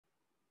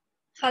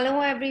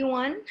Hello,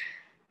 everyone.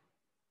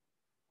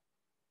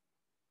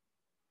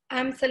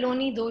 I'm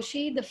Saloni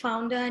Doshi, the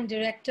founder and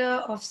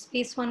director of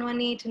Space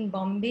 118 in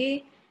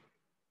Bombay.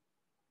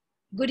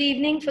 Good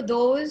evening for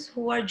those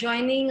who are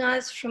joining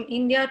us from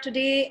India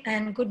today,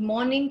 and good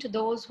morning to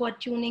those who are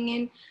tuning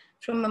in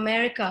from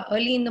America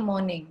early in the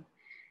morning.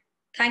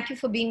 Thank you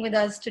for being with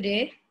us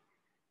today.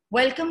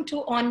 Welcome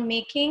to On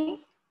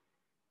Making,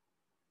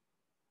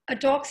 a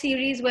talk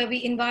series where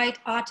we invite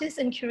artists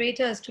and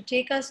curators to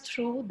take us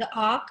through the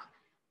arc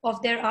of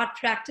their art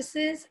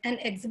practices and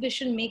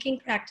exhibition making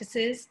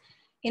practices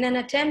in an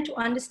attempt to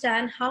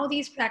understand how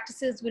these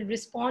practices will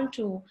respond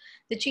to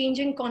the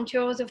changing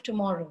contours of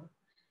tomorrow.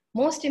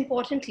 Most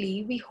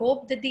importantly, we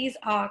hope that these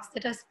arcs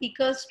that our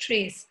speakers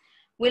trace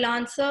will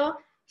answer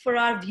for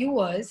our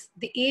viewers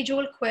the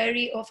age-old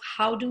query of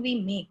how do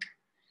we make?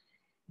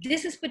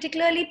 This is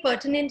particularly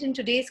pertinent in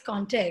today's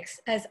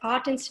context as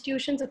art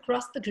institutions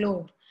across the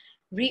globe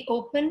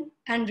reopen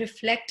and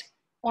reflect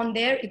on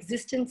their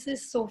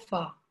existences so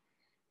far.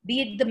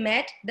 Be it the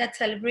Met that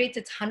celebrates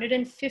its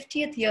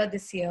 150th year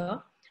this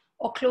year,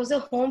 or closer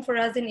home for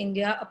us in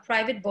India, a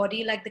private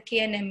body like the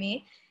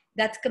KNMA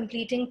that's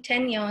completing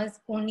 10 years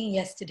only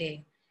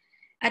yesterday.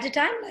 At a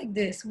time like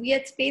this, we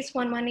at Space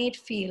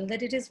 118 feel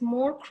that it is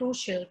more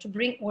crucial to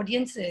bring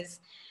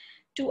audiences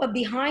to a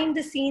behind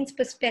the scenes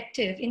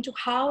perspective into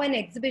how an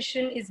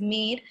exhibition is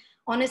made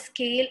on a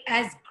scale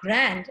as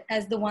grand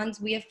as the ones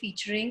we are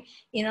featuring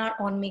in our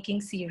On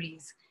Making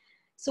series.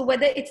 So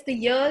whether it's the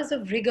years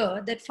of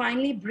rigor that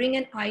finally bring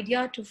an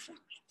idea to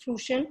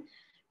fruition,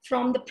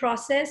 from the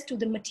process to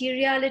the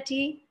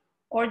materiality,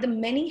 or the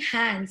many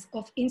hands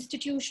of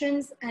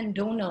institutions and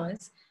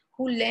donors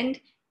who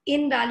lend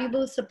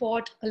invaluable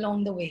support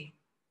along the way.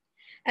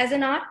 As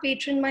an art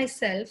patron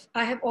myself,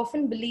 I have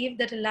often believed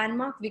that a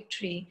landmark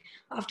victory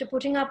after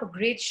putting up a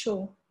great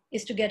show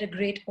is to get a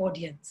great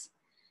audience.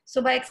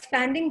 So by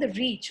expanding the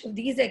reach of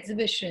these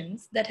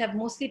exhibitions that have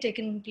mostly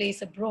taken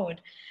place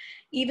abroad,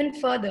 even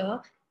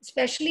further,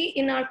 especially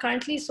in our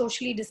currently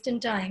socially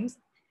distant times,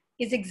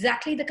 is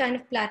exactly the kind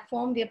of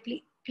platform we are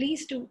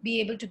pleased to be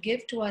able to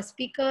give to our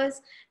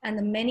speakers and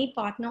the many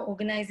partner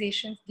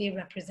organizations they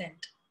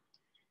represent.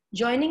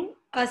 Joining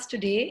us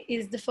today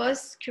is the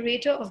first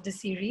curator of the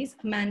series,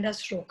 Amanda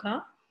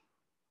Sroka.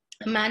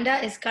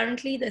 Amanda is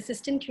currently the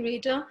assistant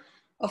curator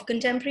of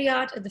contemporary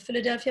art at the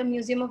Philadelphia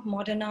Museum of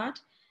Modern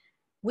Art,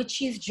 which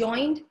she's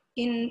joined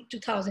in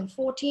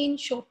 2014,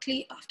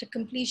 shortly after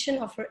completion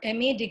of her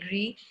MA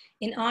degree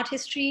in art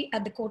history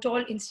at the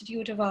Courtauld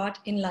Institute of Art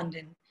in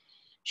London.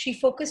 She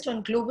focused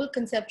on global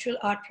conceptual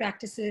art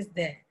practices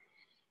there.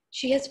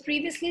 She has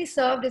previously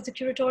served as a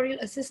curatorial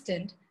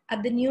assistant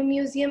at the New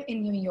Museum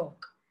in New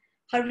York.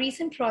 Her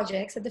recent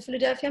projects at the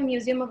Philadelphia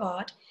Museum of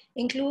Art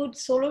include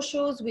solo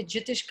shows with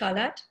Jitish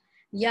Kallat,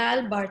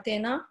 Yael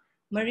Bartana,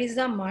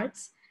 Marisa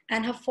Merz,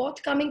 and her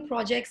forthcoming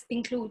projects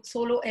include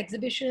solo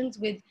exhibitions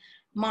with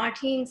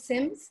Martine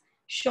Syms,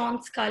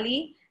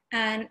 Scully,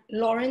 and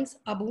Lawrence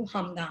Abu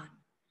Hamdan.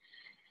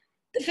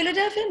 The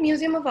Philadelphia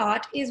Museum of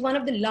Art is one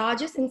of the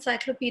largest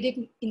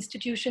encyclopedic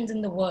institutions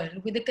in the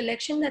world, with a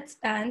collection that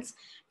spans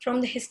from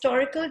the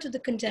historical to the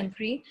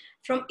contemporary,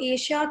 from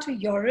Asia to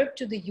Europe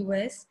to the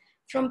US,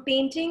 from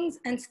paintings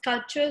and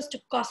sculptures to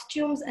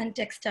costumes and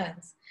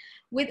textiles.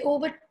 With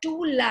over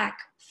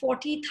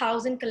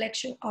 240,000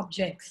 collection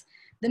objects,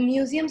 the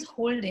museum's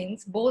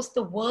holdings boast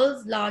the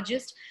world's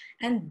largest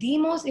and the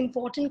most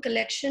important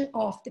collection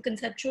of the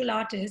conceptual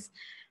artist,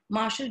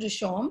 Marcel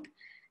Duchamp,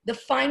 the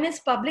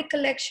finest public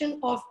collection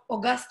of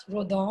Auguste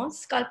Rodin's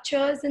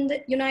sculptures in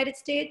the United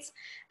States,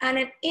 and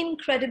an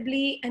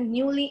incredibly and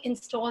newly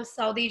installed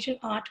South Asian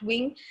art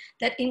wing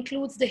that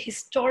includes the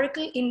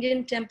historical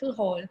Indian temple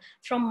hall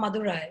from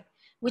Madurai,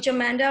 which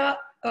Amanda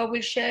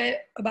will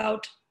share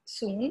about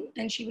soon,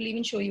 and she will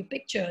even show you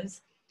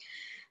pictures.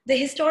 The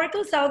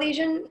historical South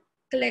Asian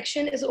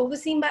collection is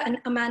overseen by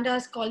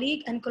Amanda's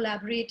colleague and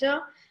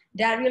collaborator,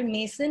 Dariel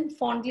Mason,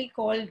 fondly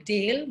called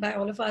Dale by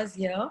all of us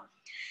here.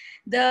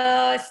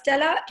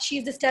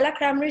 She's the Stella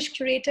Kramrisch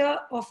Curator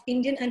of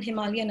Indian and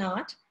Himalayan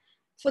Art.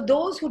 For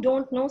those who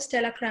don't know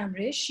Stella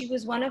Kramrisch, she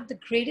was one of the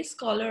greatest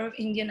scholars of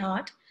Indian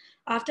art.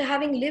 After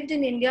having lived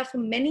in India for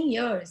many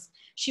years,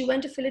 she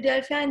went to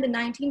Philadelphia in the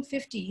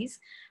 1950s,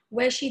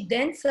 where she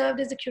then served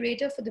as a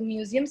curator for the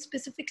museum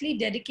specifically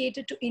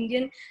dedicated to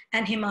Indian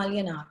and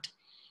Himalayan art.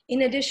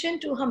 In addition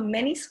to her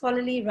many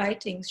scholarly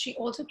writings, she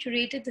also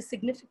curated the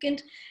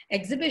significant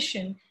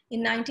exhibition in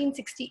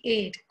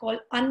 1968 called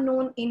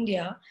Unknown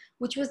India,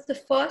 which was the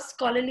first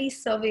scholarly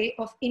survey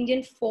of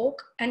Indian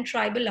folk and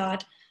tribal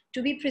art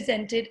to be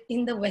presented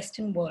in the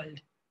Western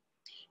world.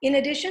 In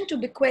addition to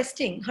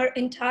bequesting her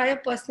entire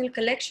personal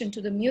collection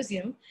to the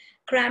museum,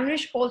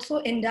 Kramrisch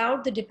also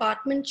endowed the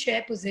department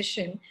chair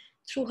position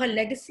through her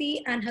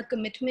legacy and her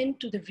commitment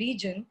to the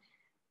region,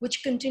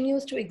 which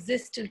continues to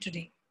exist till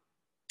today.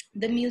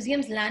 The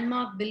museum's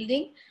landmark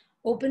building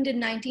opened in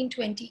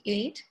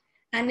 1928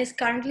 and is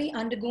currently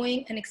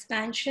undergoing an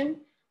expansion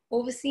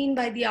overseen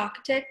by the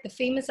architect, the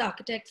famous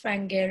architect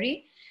Frank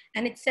Gehry,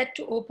 and it's set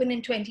to open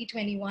in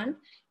 2021.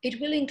 It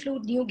will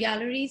include new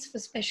galleries for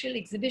special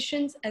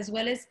exhibitions as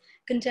well as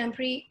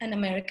contemporary and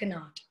American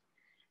art.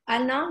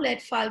 I'll now let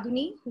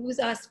Falguni, who is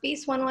our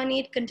Space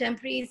 118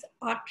 Contemporaries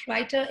art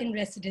writer in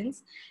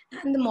residence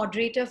and the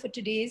moderator for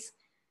today's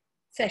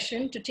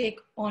session, to take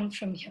on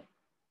from here.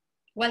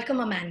 Welcome,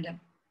 Amanda.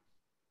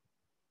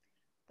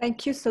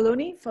 Thank you,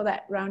 Saloni, for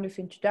that round of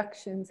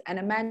introductions. And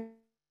Amanda,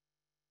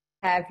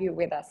 have you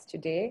with us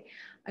today.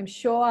 I'm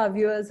sure our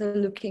viewers are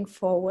looking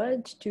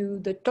forward to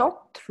the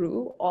talk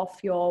through of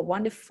your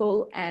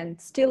wonderful and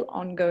still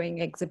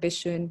ongoing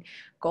exhibition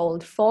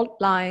called Fault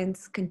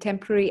Lines: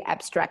 Contemporary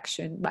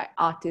Abstraction by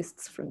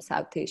Artists from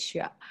South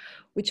Asia,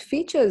 which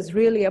features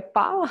really a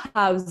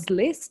powerhouse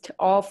list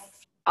of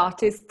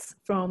artists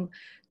from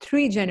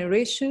 3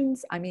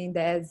 generations. I mean,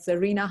 there's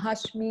Zarina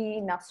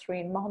Hashmi,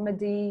 Nasreen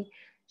Mohammadi,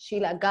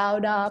 Sheila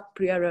Gowda,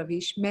 Priya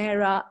Ravish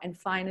Mehra, and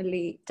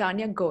finally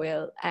Tanya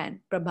Goyal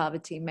and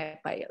Prabhavati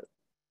Mepayal.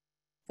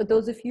 For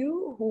those of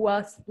you who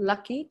are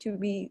lucky to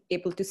be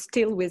able to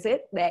still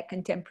visit their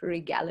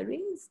contemporary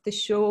galleries, the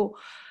show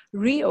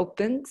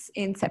reopens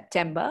in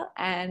September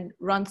and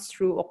runs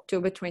through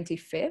October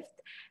 25th.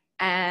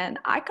 And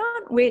I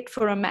can't wait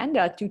for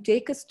Amanda to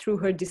take us through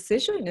her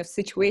decision of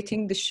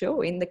situating the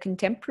show in the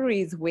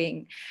Contemporaries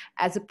wing,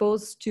 as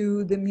opposed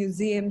to the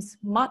museum's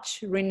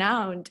much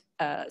renowned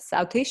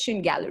South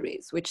Asian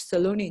galleries, which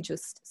Saloni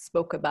just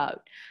spoke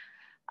about.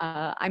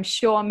 I'm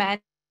sure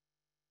Amanda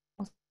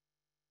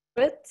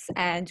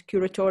and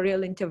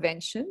curatorial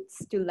interventions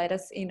to let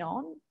us in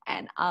on,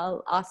 and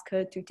I'll ask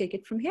her to take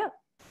it from here.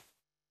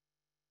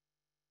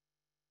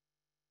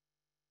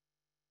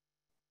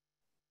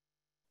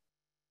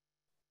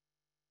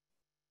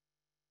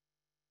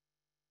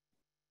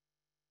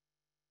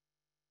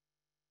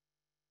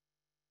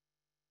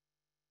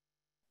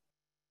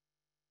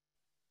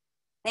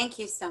 Thank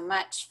you so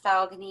much,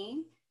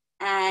 Falguni.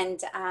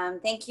 And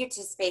thank you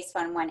to Space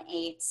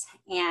 118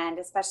 and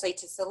especially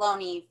to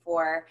Saloni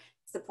for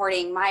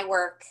supporting my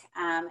work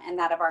and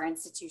that of our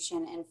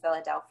institution in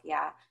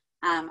Philadelphia.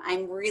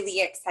 I'm really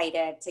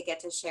excited to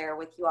get to share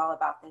with you all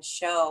about this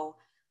show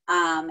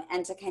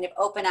and to kind of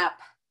open up,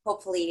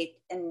 hopefully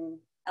in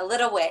a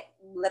little bit,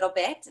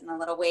 in a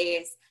little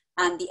ways,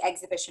 the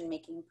exhibition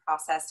making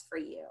process for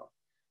you.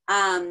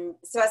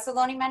 So as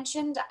Saloni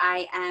mentioned,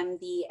 I am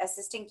the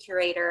assistant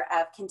curator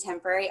of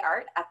contemporary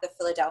art at the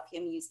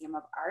Philadelphia Museum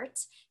of Art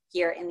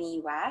here in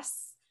the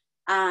US.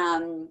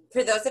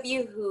 For those of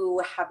you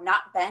who have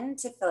not been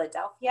to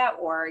Philadelphia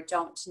or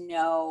don't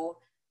know,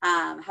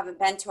 haven't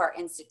been to our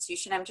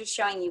institution, I'm just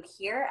showing you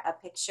here a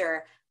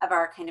picture of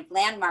our kind of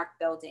landmark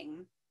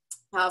building,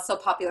 also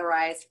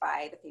popularized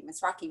by the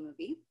famous Rocky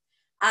movie.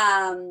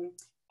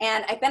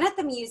 And I've been at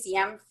the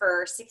museum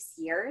for 6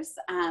 years,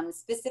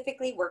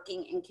 specifically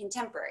working in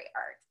contemporary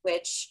art,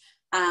 which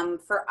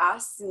for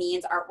us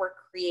means artwork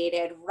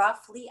created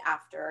roughly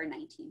after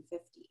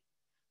 1950.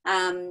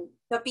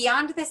 But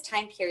beyond this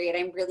time period,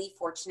 I'm really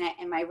fortunate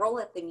in my role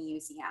at the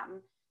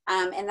museum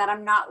in that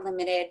I'm not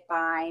limited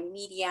by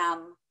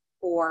medium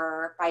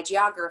or by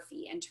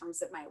geography in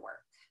terms of my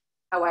work.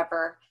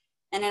 However,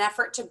 in an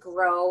effort to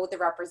grow the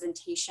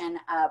representation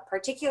of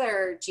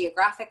particular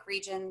geographic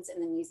regions in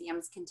the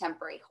museum's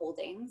contemporary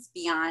holdings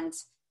beyond,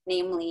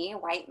 namely,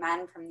 white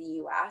men from the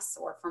US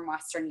or from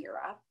Western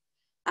Europe,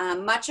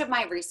 much of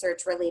my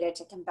research related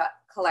to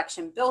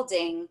collection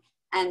building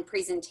and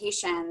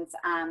presentations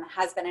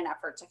has been an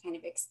effort to kind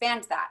of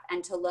expand that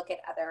and to look at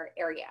other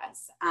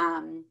areas.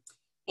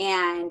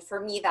 And for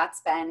me,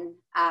 that's been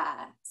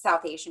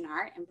South Asian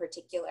art in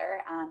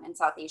particular and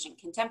South Asian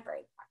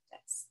contemporary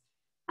practice.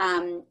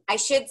 I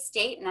should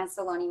state, and as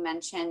Saloni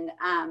mentioned,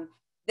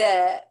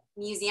 the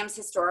museum's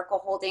historical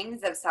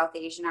holdings of South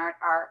Asian art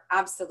are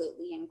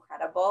absolutely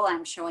incredible.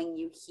 I'm showing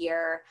you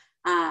here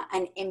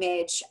an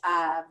image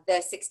of the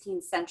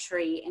 16th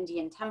century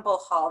Indian temple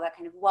hall that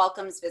kind of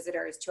welcomes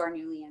visitors to our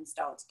newly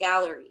installed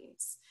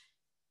galleries.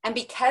 And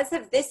because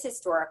of this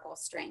historical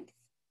strength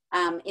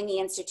in the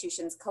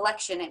institution's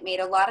collection, it made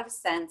a lot of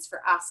sense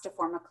for us to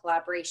form a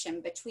collaboration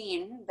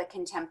between the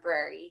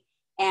contemporary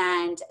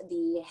and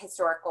the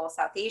historical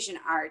South Asian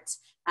art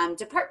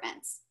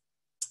departments.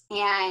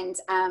 And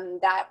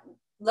that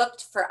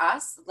looked for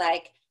us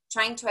like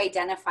trying to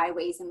identify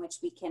ways in which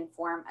we can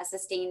form a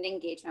sustained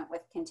engagement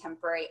with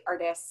contemporary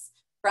artists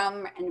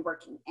from and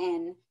working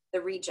in the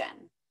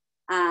region.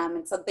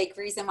 It's a big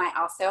reason why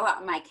also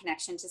my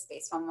connection to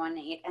Space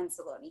 118 and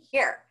Saloni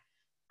here.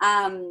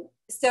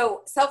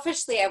 So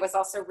selfishly, I was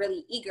also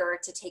really eager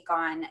to take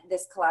on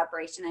this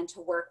collaboration and to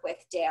work with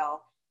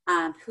Dale,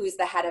 who's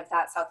the head of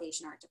that South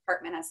Asian art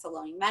department, as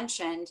Saloni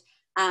mentioned,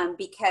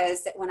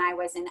 because when I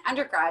was in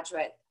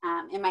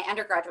my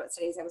undergraduate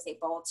studies, I was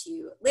able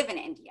to live in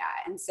India.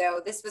 And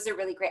so this was a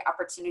really great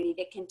opportunity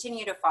to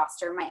continue to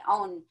foster my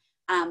own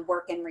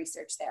work and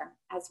research there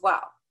as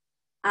well.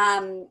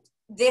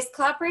 This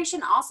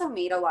collaboration also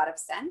made a lot of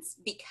sense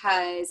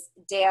because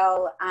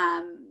Dale,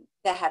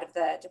 the head of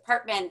the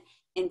department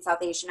in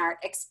South Asian art,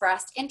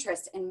 expressed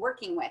interest in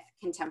working with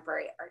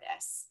contemporary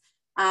artists.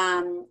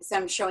 So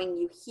I'm showing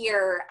you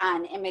here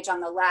an image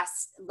on the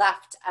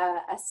left,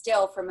 a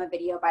still from a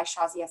video by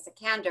Shazia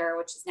Sikander,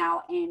 which is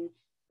now in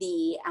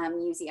the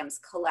museum's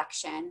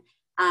collection.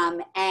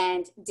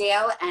 And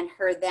Dale and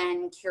her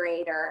then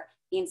curator,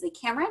 Ainsley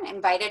Cameron,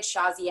 invited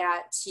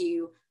Shazia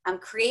to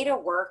create a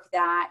work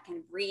that kind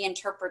of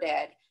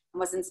reinterpreted and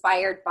was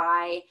inspired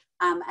by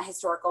a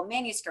historical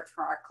manuscript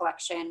from our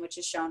collection, which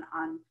is shown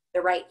on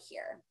the right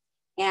here.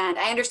 And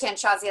I understand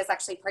Shazia is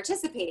actually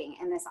participating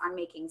in this On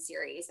Making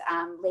series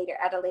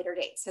at a later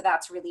date. So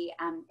that's really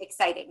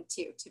exciting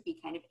too, to be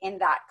kind of in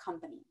that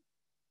company.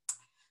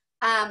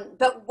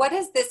 But what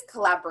does this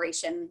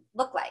collaboration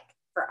look like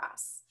for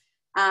us?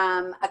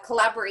 A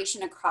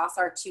collaboration across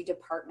our two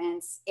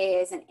departments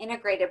is an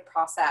integrated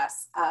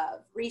process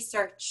of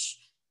research,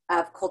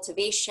 of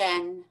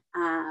cultivation,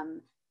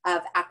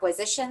 of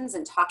acquisitions,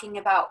 and talking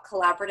about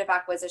collaborative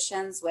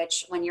acquisitions,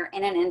 which when you're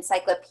in an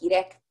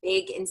encyclopedic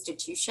big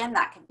institution,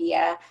 that can be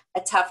a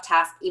tough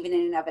task even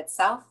in and of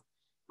itself.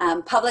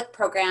 Public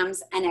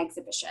programs and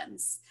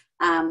exhibitions,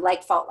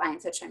 like Fault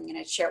Lines, which I'm going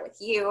to share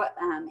with you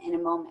in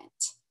a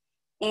moment.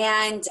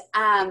 And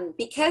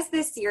because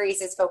this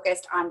series is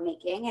focused on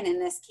making, and in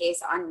this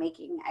case on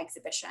making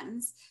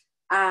exhibitions,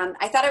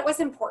 I thought it was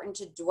important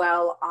to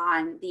dwell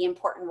on the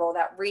important role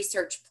that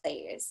research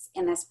plays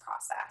in this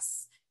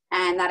process.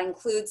 And that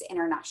includes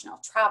international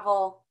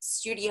travel,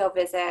 studio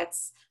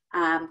visits,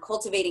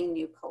 cultivating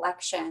new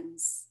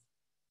collections.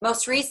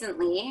 Most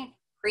recently,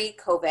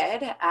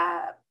 pre-COVID,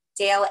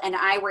 Dale and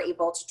I were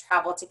able to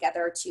travel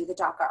together to the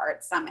Dhaka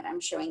Art Summit.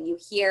 I'm showing you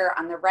here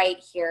on the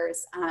right,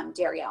 here's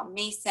Darielle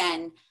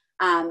Mason,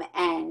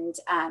 and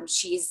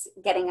she's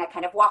getting a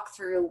kind of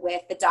walkthrough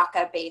with the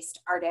Dhaka-based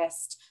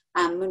artist,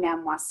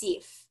 Munem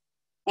Wasif.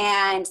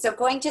 And so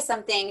going to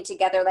something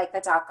together like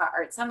the Dhaka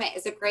Art Summit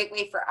is a great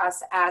way for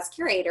us as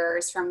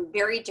curators from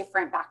very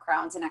different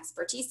backgrounds and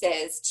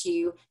expertises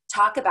to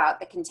talk about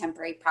the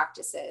contemporary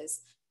practices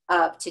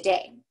of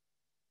today.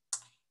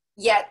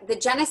 Yet the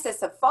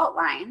genesis of Fault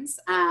Lines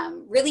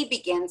really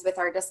begins with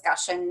our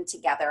discussion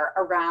together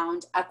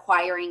around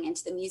acquiring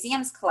into the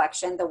museum's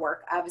collection the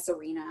work of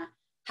Zarina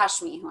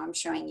Hashmi, who I'm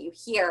showing you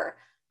here.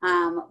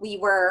 We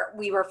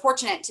were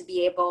fortunate to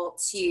be able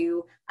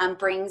to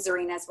bring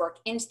Zarina's work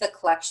into the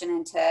collection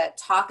and to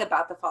talk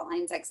about the Fault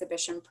Lines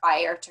exhibition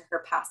prior to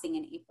her passing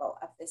in April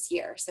of this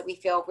year. So we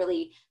feel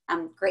really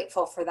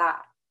grateful for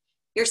that.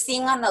 You're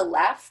seeing on the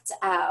left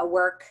a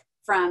work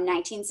from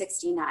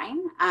 1969,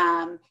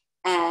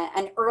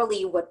 an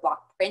early woodblock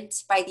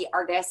print by the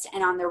artist,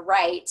 and on the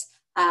right,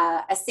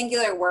 a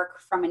singular work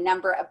from a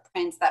number of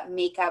prints that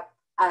make up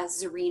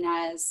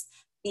Zarina's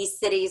These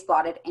Cities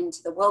Blotted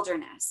into the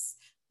Wilderness,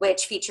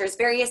 which features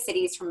various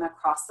cities from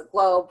across the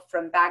globe,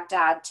 from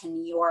Baghdad to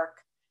New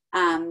York,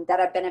 that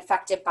have been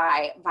affected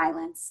by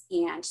violence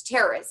and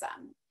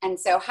terrorism. And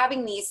so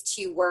having these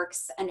two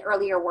works, an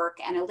earlier work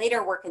and a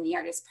later work in the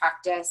artist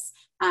practice,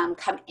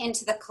 come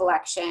into the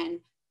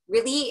collection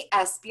really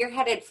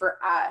spearheaded for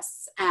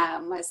us,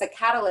 was a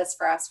catalyst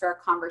for us for a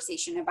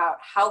conversation about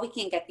how we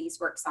can get these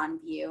works on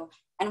view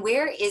and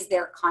where is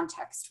their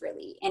context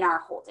really in our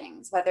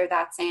holdings, whether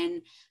that's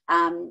in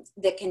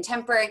the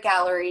contemporary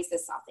galleries, the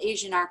South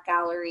Asian art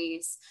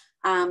galleries.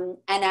 And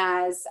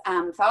as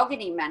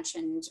Falguni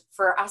mentioned,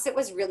 for us it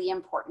was really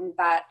important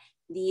that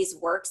these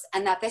works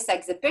and that this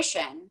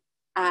exhibition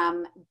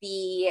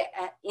be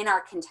in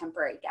our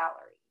contemporary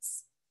galleries.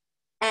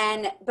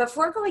 And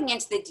before going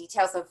into the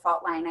details of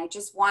Fault Line, I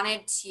just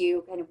wanted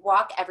to kind of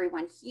walk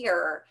everyone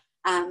here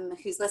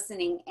who's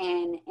listening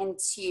in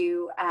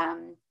into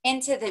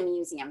the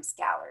museum's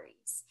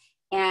galleries.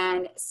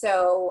 And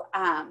so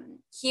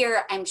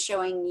here I'm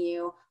showing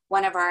you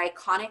one of our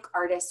iconic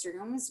artist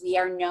rooms. We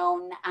are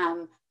known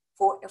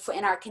for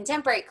in our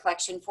contemporary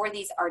collection for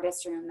these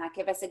artist rooms that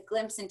give us a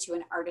glimpse into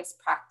an artist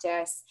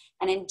practice,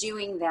 and in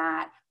doing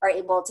that are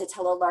able to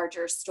tell a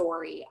larger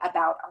story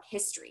about our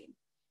history.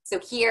 So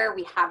here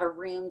we have a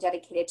room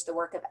dedicated to the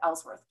work of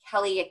Ellsworth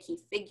Kelly, a key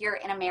figure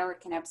in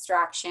American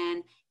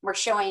abstraction. We're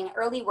showing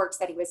early works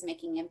that he was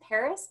making in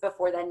Paris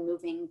before then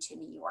moving to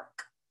New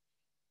York.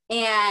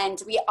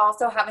 And we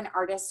also have an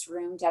artist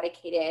room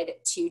dedicated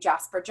to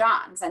Jasper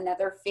Johns,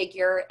 another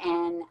figure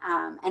and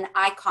an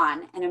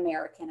icon in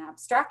American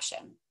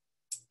abstraction.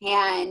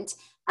 And,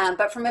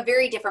 but from a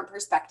very different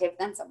perspective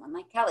than someone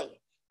like Kelly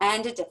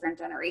and a different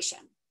generation.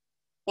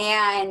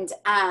 And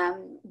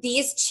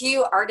these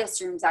two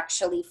artist rooms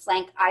actually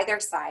flank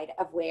either side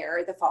of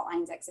where the Fault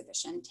Lines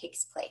exhibition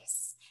takes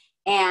place.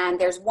 And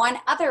there's one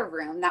other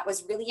room that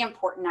was really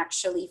important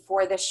actually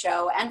for the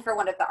show and for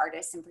one of the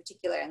artists in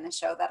particular in the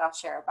show that I'll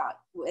share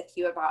with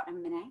you about in a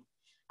minute.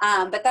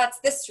 But that's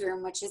this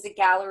room, which is a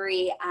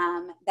gallery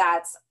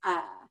that's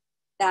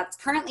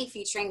currently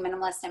featuring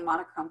minimalist and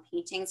monochrome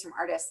paintings from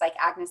artists like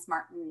Agnes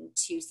Martin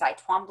to Cy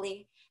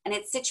Twombly. And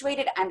it's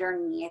situated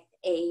underneath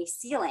a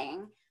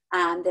ceiling,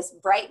 this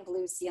bright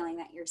blue ceiling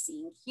that you're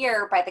seeing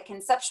here by the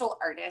conceptual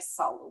artist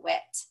Saul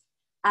LeWitt.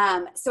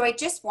 So I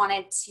just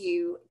wanted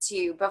to,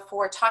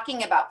 before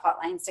talking about Fault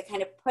Lines, to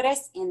kind of put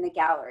us in the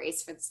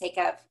galleries for the sake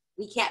of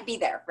we can't be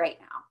there right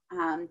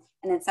now.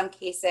 And in some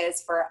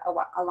cases for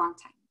a long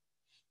time.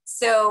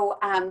 So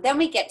then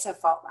we get to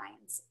fault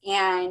lines.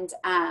 And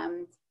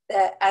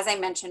as I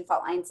mentioned,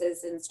 fault lines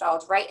is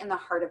installed right in the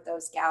heart of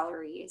those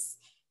galleries.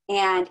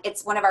 And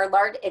it's in one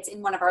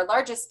of our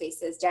largest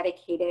spaces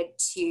dedicated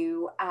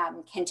to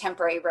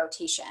contemporary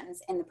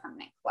rotations in the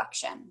permanent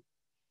collection.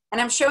 And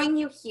I'm showing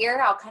you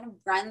here, I'll kind of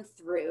run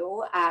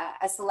through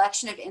a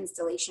selection of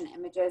installation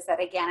images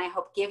that, again, I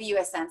hope give you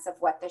a sense of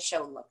what the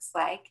show looks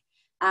like,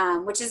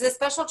 which is a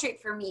special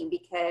treat for me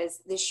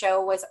because the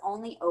show was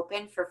only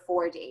open for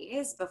 4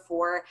 days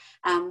before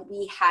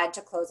we had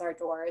to close our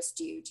doors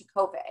due to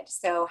COVID.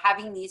 So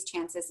having these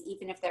chances,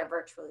 even if they're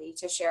virtually,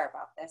 to share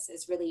about this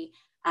is really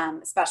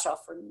special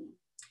for me.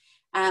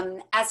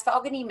 As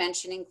Falguni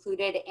mentioned,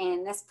 included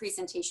in this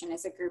presentation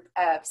is a group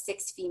of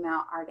 6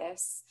 female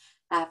artists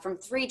from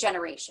 3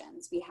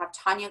 generations. We have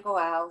Tanya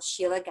Goel,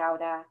 Sheila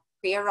Gowda,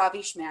 Priya Ravi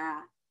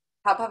Shmera,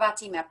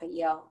 Palpavati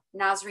Mepail,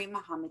 Nazreen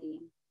Mohammadi,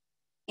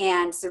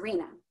 and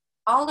Zarina,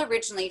 all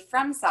originally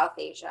from South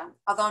Asia,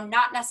 although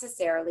not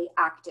necessarily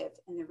active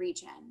in the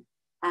region,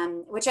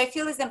 which I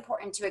feel is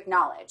important to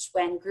acknowledge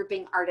when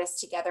grouping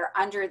artists together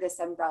under this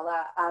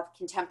umbrella of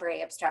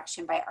contemporary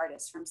abstraction by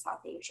artists from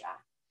South Asia.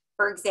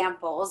 For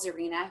example,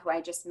 Zarina, who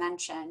I just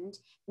mentioned,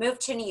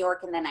 moved to New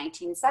York in the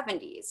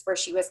 1970s, where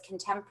she was a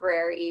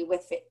contemporary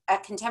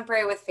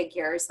with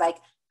figures like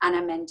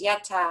Ana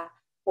Mendieta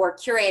or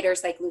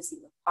curators like Lucy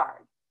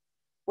Lepard.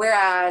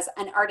 Whereas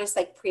an artist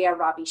like Priya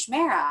Ravi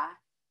Shmera,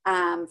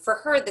 for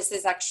her, this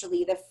is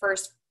actually the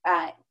first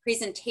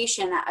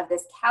presentation of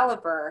this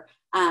caliber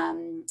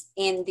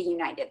in the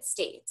United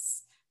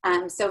States.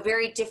 So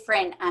very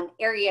different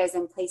areas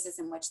and places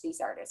in which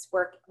these artists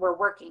were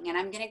working. And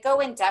I'm going to go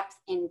in depth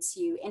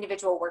into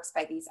individual works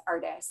by these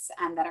artists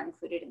that are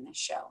included in this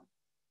show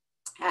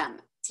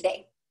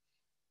today.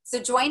 So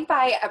joined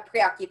by a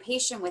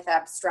preoccupation with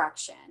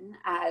abstraction,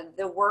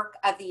 the work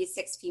of these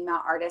 6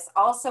 female artists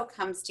also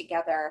comes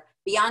together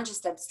beyond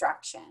just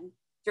abstraction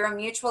through a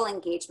mutual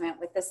engagement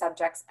with the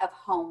subjects of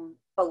home,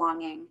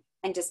 belonging,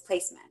 and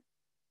displacement,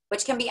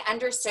 which can be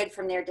understood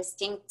from their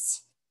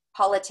distinct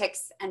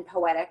politics and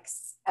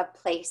poetics of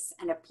place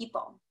and of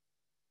people.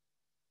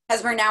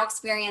 As we're now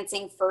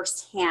experiencing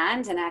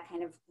firsthand in a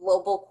kind of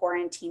global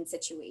quarantine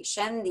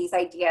situation, these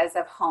ideas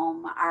of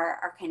home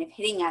are kind of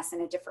hitting us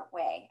in a different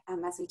way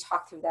as we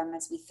talk through them,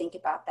 as we think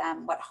about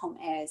them, what home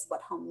is,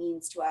 what home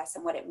means to us,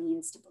 and what it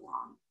means to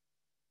belong.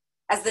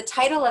 As the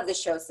title of the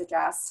show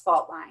suggests,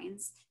 fault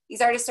lines,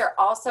 these artists are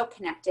also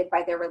connected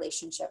by their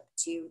relationship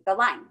to the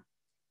line.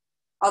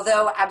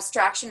 Although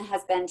abstraction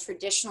has been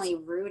traditionally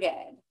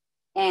rooted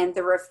in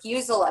the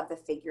refusal of the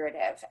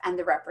figurative and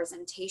the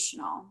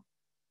representational,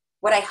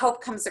 what I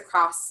hope comes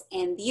across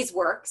in these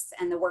works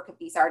and the work of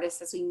these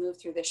artists as we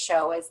move through the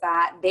show is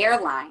that their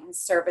lines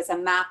serve as a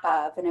map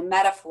of and a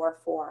metaphor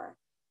for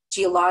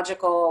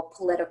geological,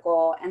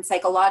 political, and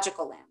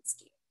psychological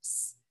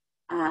landscapes.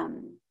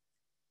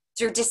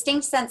 Through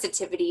distinct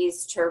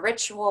sensitivities to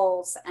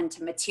rituals and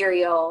to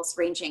materials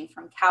ranging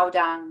from cow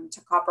dung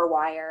to copper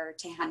wire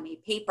to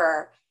handmade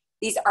paper,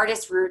 these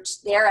artists root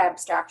their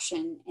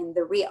abstraction in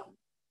the real,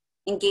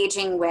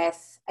 engaging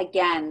with,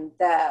 again,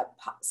 the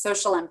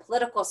social and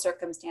political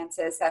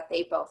circumstances that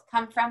they both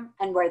come from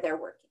and where they're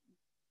working.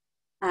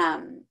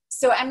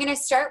 So I'm going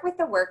to start with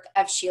the work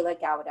of Sheila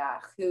Gowda,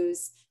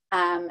 whose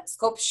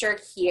sculpture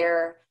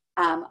here,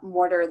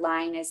 mortar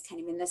line, is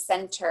kind of in the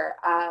center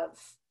of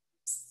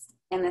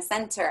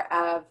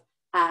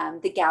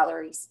the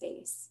gallery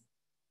space.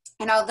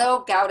 And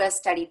although Gowda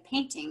studied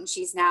painting,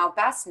 she's now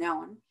best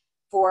known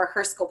for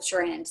her sculpture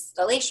and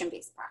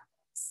installation-based practice.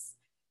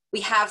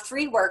 We have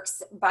 3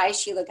 works by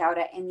Sheila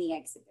Gowda in the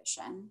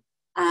exhibition,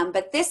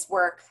 but this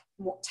work,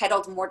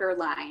 titled Mortar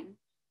Line,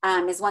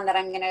 is one that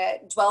I'm going to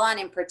dwell on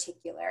in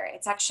particular.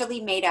 It's actually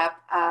made up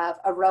of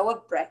a row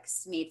of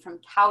bricks made from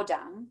cow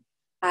dung,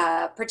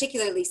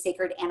 particularly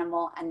sacred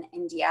animal in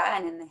India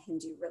and in the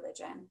Hindu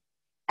religion.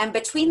 And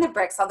between the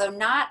bricks, although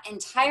not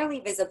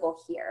entirely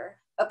visible here,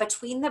 but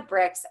between the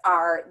bricks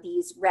are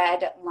these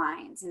red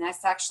lines. And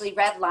that's actually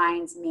red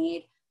lines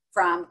made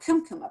from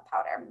kumkuma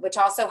powder, which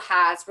also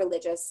has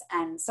religious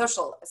and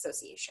social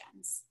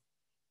associations.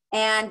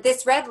 And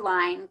this red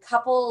line,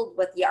 coupled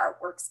with the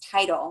artwork's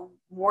title,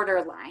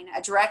 Mortar Line,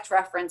 a direct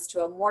reference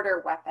to a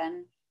mortar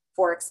weapon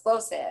for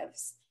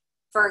explosives,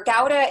 for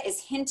Gowda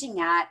is hinting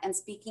at and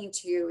speaking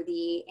to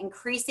the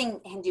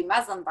increasing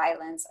Hindu-Muslim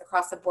violence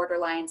across the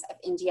borderlines of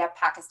India,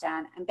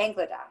 Pakistan, and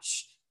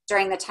Bangladesh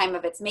during the time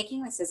of its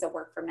making. This is a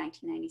work from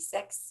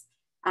 1996,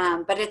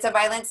 but it's a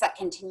violence that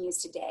continues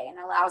today and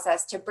allows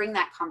us to bring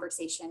that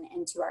conversation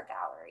into our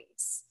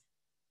galleries.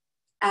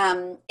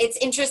 It's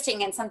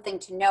interesting and something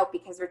to note,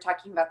 because we're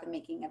talking about the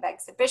making of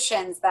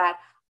exhibitions, that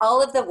all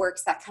of the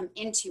works that come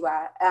into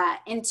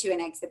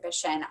an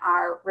exhibition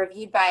are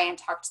reviewed by and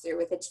talked through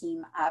with a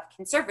team of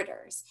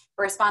conservators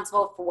who are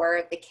responsible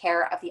for the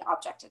care of the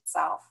object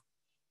itself.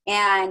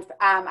 And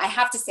I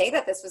have to say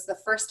that this was the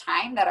first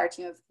time that our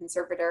team of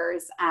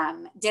conservators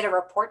did a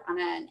report on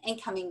an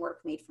incoming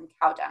work made from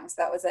cow dung. So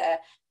that was a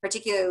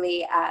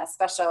particularly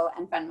special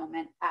and fun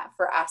moment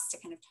for us to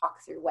kind of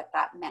talk through what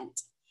that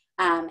meant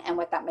and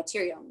what that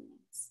material means.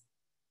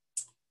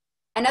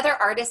 Another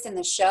artist in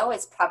the show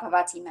is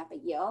Prabhavati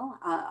Mepayil,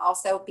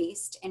 also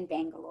based in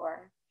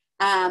Bangalore.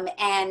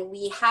 And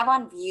we have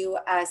on view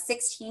a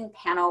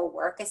 16-panel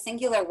work, a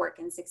singular work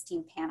in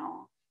 16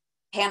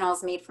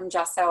 panels made from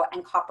gesso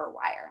and copper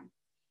wire.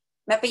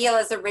 Mepayil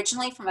is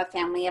originally from a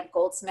family of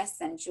goldsmiths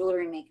and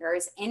jewelry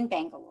makers in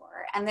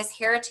Bangalore, and this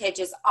heritage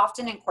is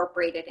often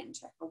incorporated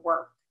into her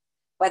work,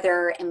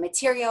 whether in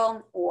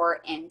material or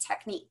in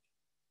technique.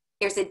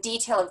 Here's a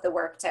detail of the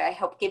work to, I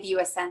hope, give you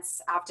a sense.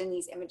 Often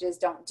these images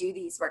don't do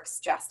these works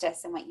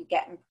justice and what you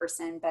get in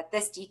person, but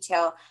this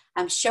detail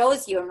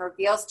shows you and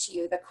reveals to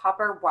you the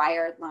copper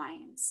wire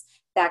lines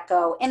that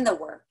go in the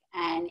work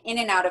and in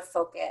and out of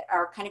focus,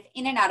 are kind of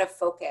in and out of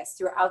focus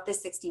throughout the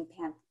 16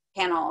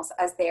 panels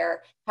as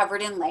they're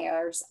covered in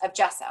layers of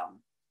gesso.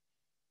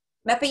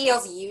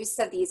 Mepayil's use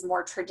of these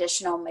more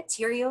traditional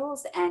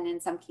materials and in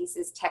some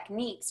cases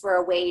techniques were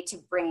a way to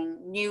bring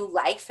new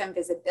life and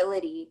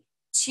visibility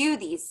to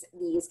these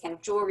kind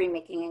of jewelry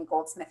making and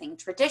goldsmithing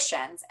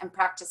traditions and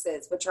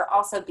practices, which are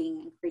also being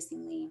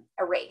increasingly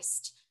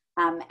erased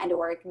and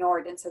or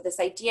ignored. And so this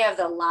idea of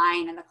the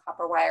line and the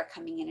copper wire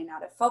coming in and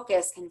out of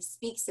focus kind of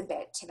speaks a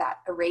bit to that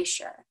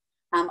erasure,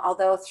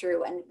 although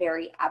through a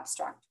very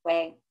abstract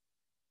way.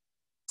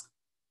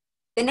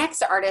 The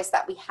next artist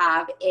that we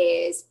have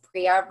is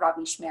Priya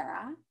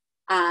Ravishmera,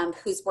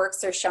 whose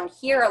works are shown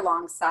here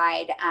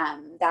alongside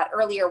that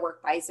earlier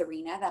work by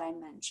Zarina that I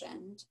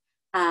mentioned.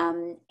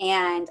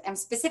 And I'm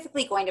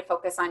specifically going to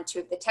focus on two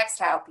of the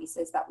textile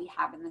pieces that we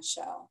have in the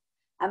show.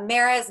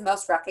 Mera is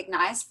most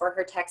recognized for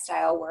her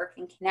textile work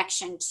in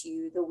connection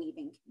to the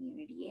weaving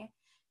community.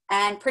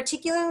 And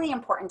particularly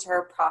important to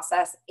her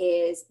process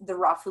is the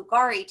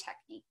rafugari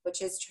technique,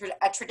 which is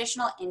a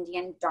traditional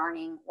Indian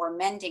darning or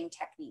mending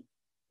technique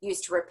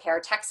used to repair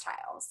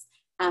textiles,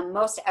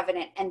 most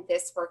evident in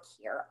this work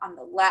here on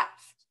the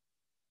left.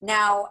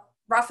 Now,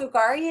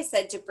 rafugari is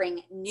said to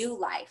bring new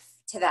life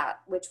to that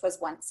which was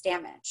once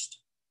damaged.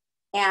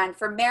 And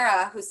for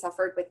Mera, who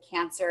suffered with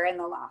cancer in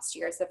the last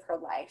years of her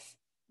life,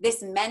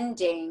 this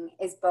mending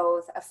is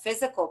both a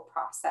physical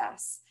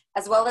process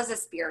as well as a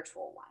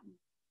spiritual one.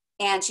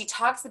 And she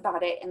talks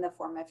about it in the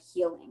form of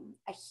healing,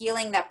 a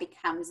healing that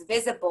becomes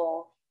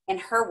visible in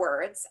her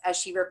words as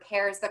she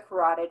repairs the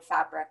corroded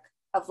fabric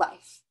of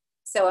life.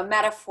 So a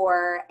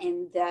metaphor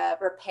in the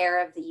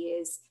repair of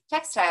these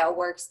textile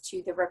works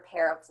to the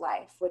repair of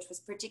life, which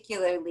was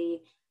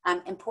particularly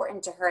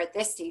important to her at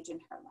this stage in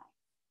her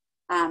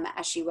life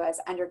as she was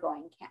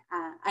undergoing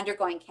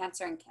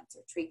cancer and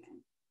cancer treatment.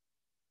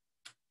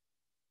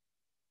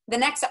 The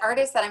next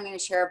artist that I'm going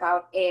to share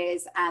about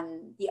is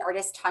the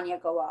artist Tanya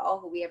Goel,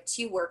 who we have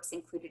two works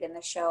included in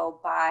the show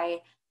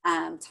by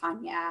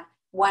Tanya,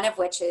 one of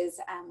which is,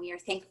 we are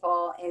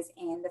thankful, is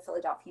in the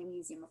Philadelphia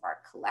Museum of Art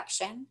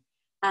collection.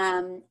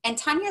 And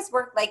Tanya's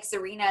work, like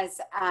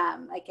Zarina's,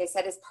 like I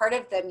said, is part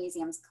of the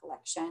museum's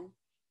collection.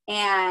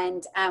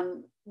 And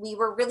we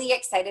were really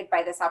excited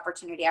by this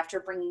opportunity after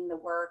bringing the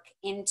work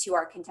into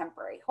our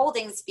contemporary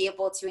holdings to be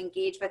able to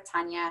engage with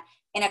Tanya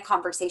in a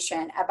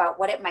conversation about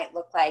what it might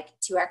look like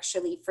to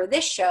actually, for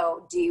this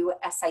show, do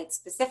a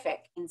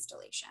site-specific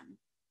installation.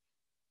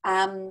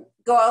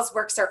 Goel's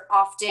works are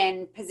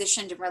often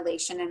positioned in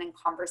relation and in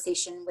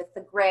conversation with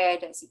the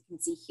grid, as you can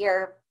see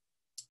here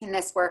in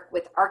this work,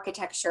 with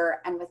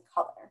architecture and with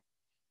color.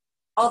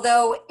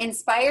 Although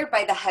inspired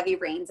by the heavy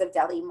rains of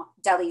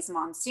Delhi's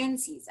monsoon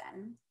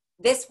season,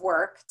 this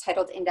work,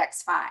 titled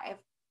Index 5,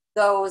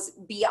 goes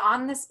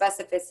beyond the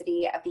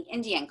specificity of the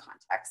Indian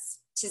context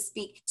to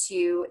speak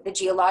to the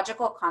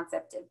geological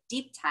concept of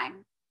deep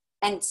time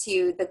and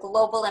to the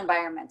global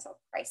environmental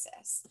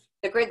crisis.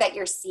 The grid that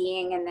you're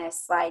seeing in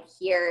this slide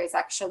here is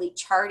actually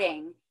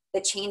charting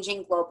the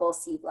changing global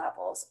sea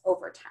levels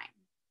over time.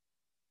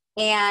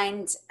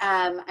 And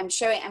I'm going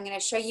to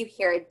show you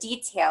here a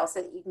detail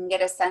so that you can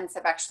get a sense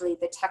of actually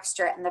the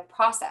texture and the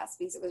process,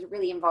 because it was a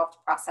really involved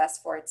process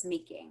for its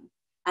making.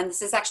 And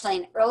this is actually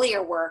an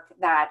earlier work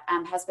that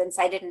has been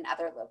cited in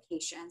other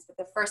locations, but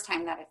the first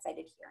time that it's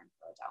cited here in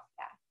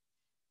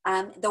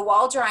Philadelphia. The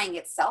wall drawing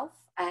itself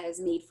is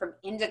made from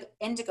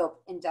indigo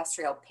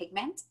industrial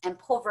pigment and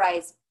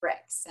pulverized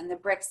bricks. And the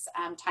bricks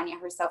Tanya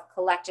herself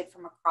collected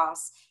from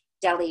across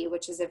Delhi,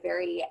 which is a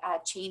very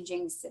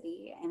changing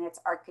city in its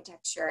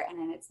architecture and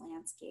in its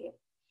landscape.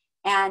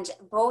 And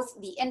both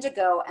the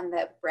indigo and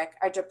the brick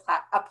are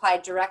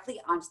applied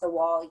directly onto the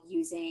wall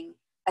using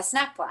a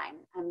snap line.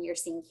 You're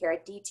seeing here a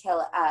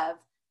detail of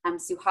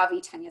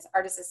Suhavi, Tanya's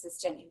artist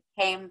assistant,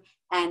 who came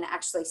and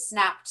actually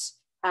snapped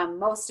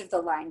most of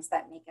the lines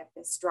that make up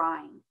this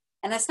drawing.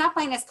 And the snap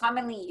line is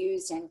commonly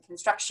used in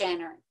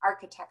construction or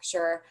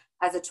architecture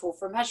as a tool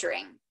for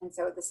measuring. And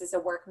so this is a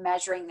work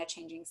measuring the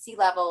changing sea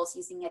levels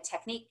using a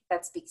technique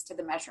that speaks to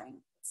the measuring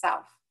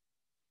itself.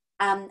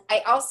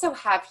 I also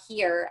have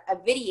here a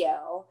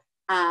video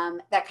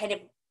that kind of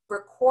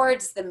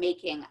records the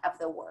making of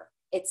the work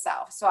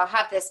itself. So I'll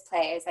have this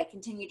play as I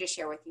continue to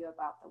share with you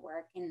about the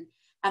work. And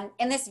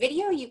in this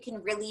video, you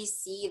can really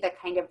see the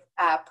kind of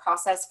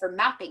process for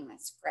mapping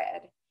this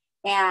grid.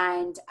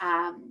 And,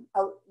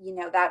 you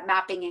know, that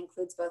mapping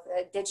includes both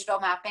a digital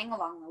mapping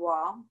along the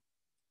wall,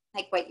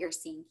 like what you're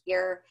seeing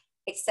here,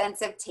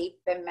 extensive tape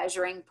and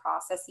measuring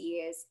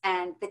processes,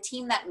 and the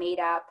team that made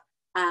up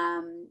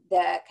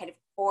the kind of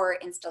core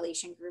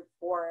installation group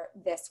for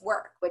this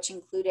work, which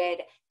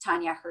included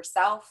Tanya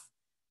herself.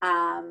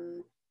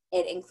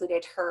 It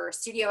included her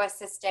studio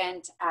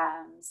assistant,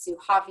 Sue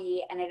Javi,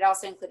 and it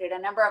also included a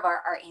number of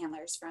our art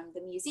handlers from the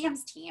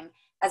museum's team,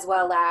 as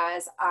well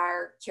as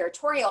our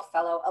curatorial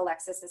fellow,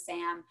 Alexis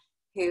Assam,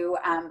 who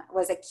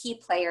was a key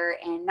player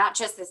in not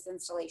just this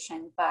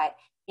installation, but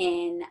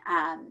in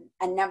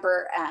a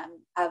number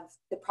of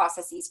the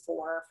processes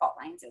for Fault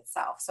Lines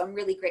itself. So I'm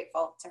really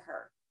grateful to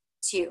her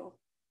too.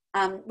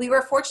 We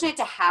were fortunate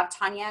to have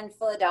Tanya in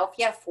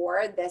Philadelphia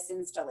for this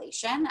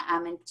installation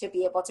and to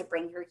be able to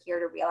bring her here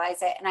to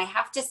realize it. And I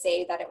have to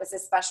say that it was a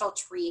special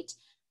treat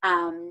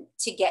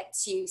to get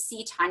to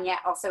see Tanya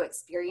also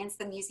experience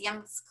the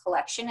museum's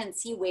collection and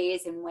see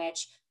ways in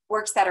which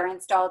works that are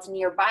installed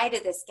nearby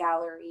to this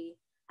gallery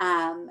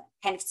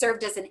kind of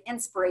served as an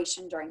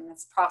inspiration during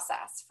this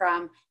process,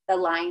 from the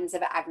lines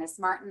of Agnes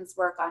Martin's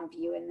work on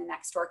view in the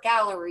next door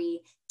gallery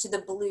to the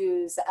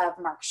blues of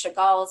Marc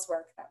Chagall's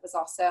work that was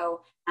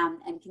also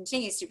and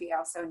continues to be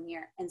also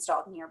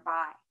installed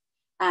nearby.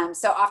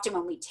 So often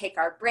when we take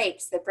our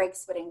breaks, the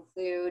breaks would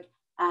include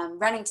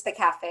running to the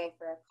cafe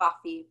for a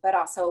coffee, but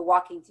also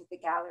walking through the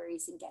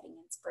galleries and getting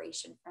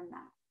inspiration from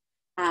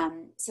that.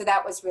 So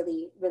that was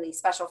really, really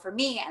special for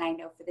me, and I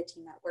know for the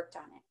team that worked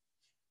on it.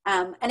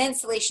 An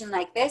installation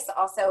like this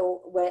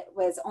also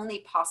was only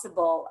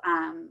possible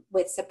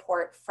with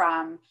support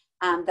from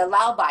the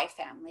Lalbai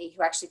family,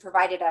 who actually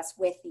provided us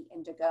with the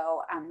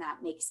indigo that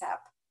makes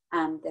up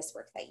this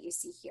work that you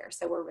see here.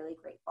 So we're really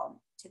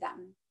grateful to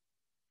them.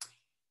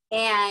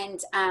 And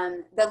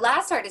the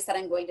last artist that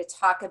I'm going to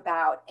talk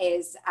about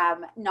is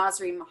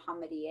Nazri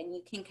Mohammadi. And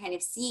you can kind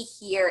of see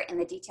here in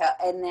the detail,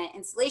 in the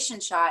installation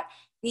shot,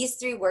 these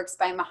three works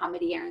by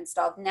Mohammadi are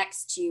installed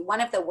next to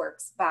one of the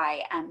works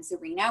by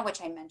Zarina,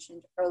 which I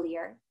mentioned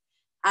earlier.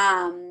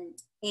 I'm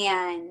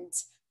going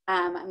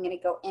to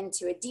go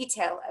into a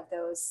detail of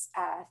those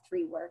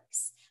three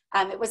works.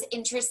 It was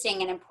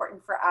interesting and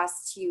important for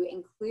us to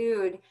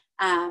include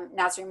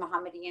Nazri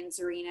Mohammadi and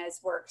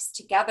Zarina's works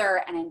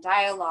together and in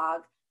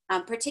dialogue,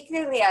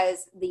 particularly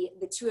as the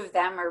two of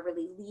them are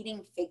really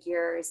leading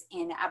figures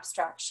in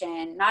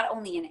abstraction, not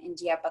only in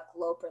India, but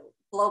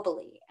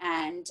globally.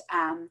 And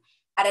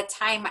at a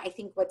time, I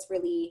think what's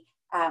really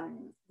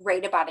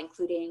great about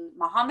including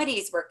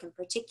Mohammadi's work in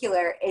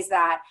particular is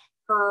that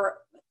her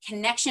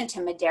connection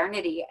to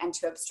modernity and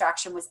to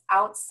abstraction was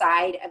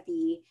outside of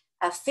the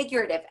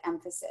figurative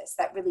emphasis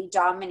that really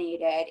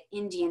dominated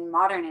Indian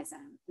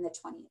modernism in the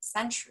 20th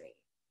century.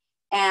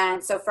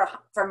 And so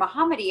for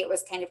Mohammadi, it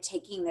was kind of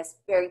taking this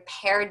very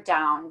pared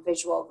down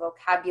visual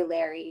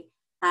vocabulary,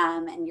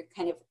 and you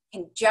kind of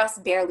can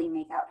just barely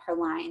make out her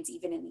lines,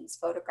 even in these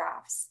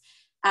photographs.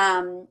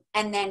 And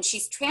then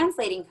she's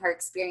translating her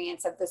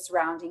experience of the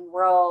surrounding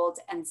world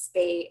and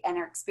space, and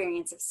her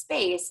experience of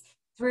space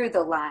through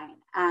the line,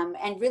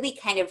 and really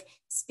kind of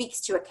speaks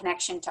to a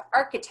connection to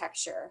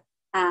architecture.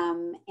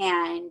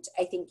 And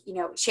I think, you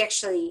know, she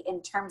actually,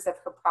 in terms of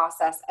her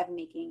process of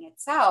making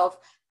itself,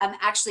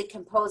 actually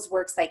composed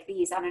works like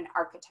these on an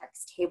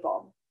architect's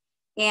table.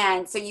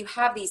 And so you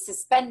have these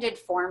suspended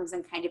forms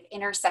and kind of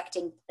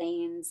intersecting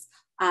planes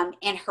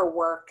in her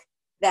work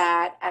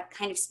that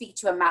kind of speak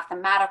to a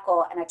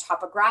mathematical and a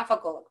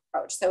topographical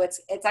approach. So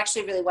it's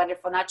actually really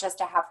wonderful, not just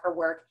to have her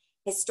work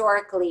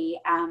historically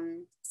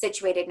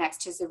situated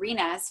next to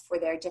Zarina's for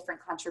their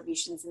different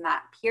contributions in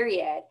that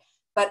period,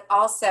 but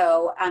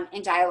also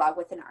in dialogue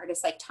with an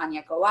artist like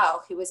Tanya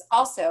Goel, who was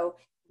also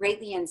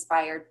greatly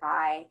inspired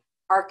by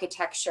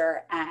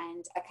architecture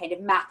and a kind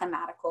of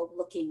mathematical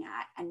looking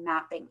at and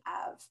mapping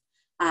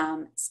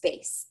of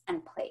space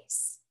and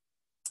place.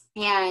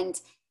 And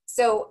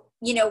so,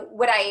 you know,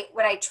 what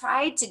I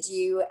tried to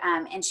do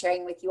in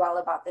sharing with you all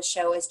about the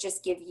show is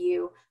just give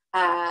you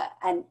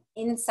an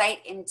insight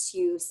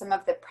into some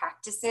of the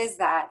practices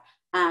that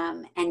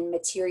and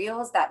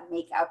materials that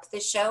make up the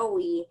show.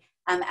 We,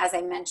 as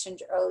I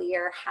mentioned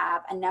earlier,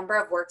 have a number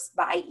of works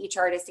by each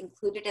artist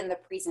included in the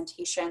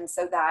presentation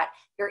so that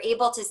you're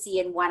able to see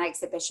in one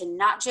exhibition,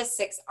 not just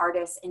 6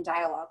 artists in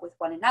dialogue with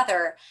one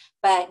another,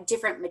 but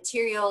different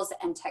materials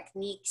and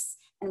techniques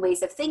and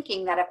ways of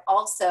thinking that have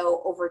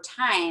also over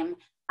time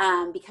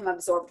become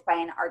absorbed by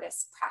an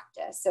artist's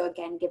practice. So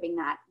again, giving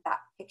that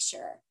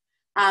picture.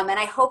 And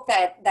I hope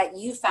that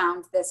you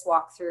found this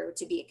walkthrough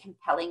to be a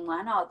compelling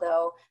one,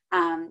 although,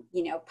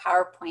 you know,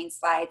 PowerPoint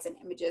slides and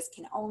images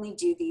can only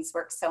do these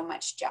works so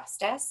much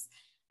justice.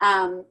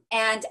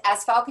 And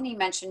as Falcone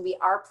mentioned, we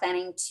are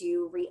planning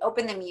to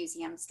reopen the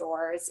museum's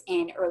doors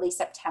in early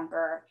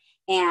September.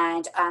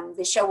 And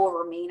the show will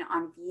remain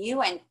on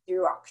view and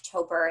through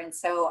October. And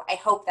so I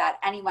hope that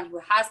anyone who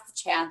has the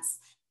chance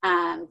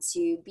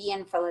to be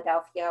in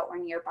Philadelphia or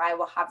nearby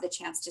will have the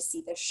chance to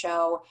see the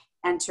show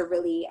and to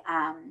really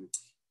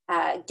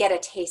get a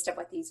taste of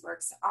what these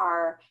works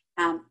are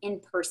in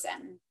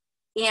person.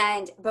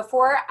 And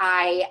before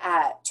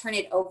I turn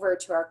it over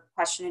to our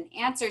question and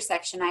answer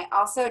section, I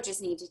also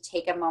just need to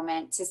take a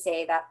moment to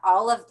say that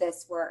all of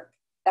this work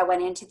that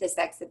went into this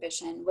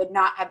exhibition would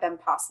not have been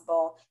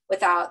possible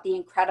without the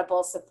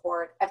incredible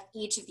support of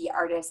each of the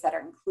artists that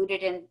are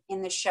included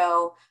in the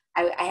show.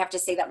 I have to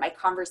say that my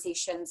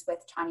conversations with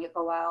Tanya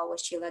Goel, with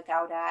Sheila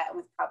Gowda, and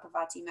with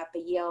Prabhavati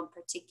Mepayil in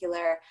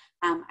particular,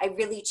 I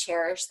really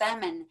cherish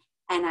them, and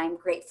I'm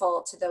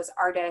grateful to those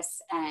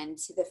artists and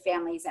to the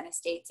families and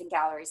estates and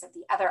galleries of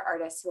the other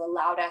artists who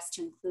allowed us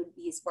to include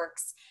these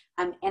works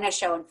in a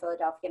show in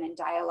Philadelphia and in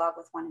dialogue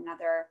with one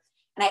another.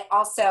 And I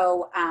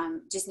also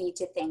just need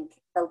to thank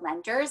the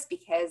lenders,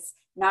 because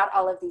not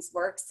all of these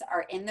works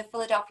are in the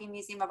Philadelphia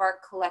Museum of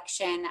Art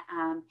collection.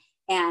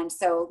 And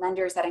so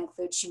lenders that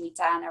include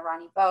Shumita and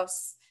Arani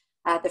Bose,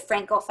 the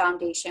Frankel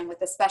Foundation,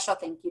 with a special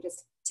thank you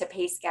to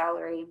Pace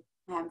Gallery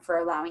for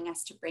allowing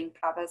us to bring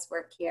Prabha's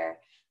work here,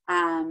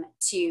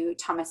 to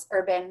Thomas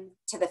Urban,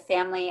 to the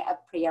family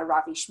of Priya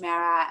Ravi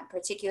Shmera, and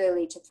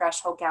particularly to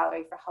Threshold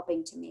Gallery for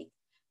helping to make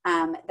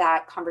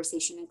that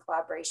conversation and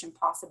collaboration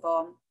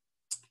possible,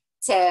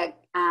 to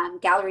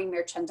Gallery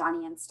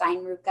Mirchandani and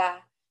Steinruka.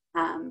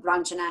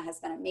 Ranjana has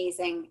been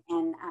amazing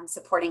in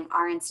supporting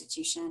our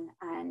institution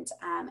and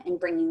in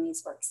bringing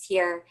these works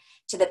here.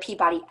 To the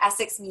Peabody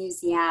Essex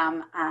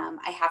Museum,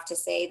 I have to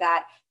say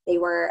that they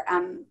were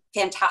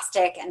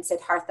fantastic, and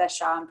Siddhartha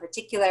Shah in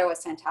particular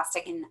was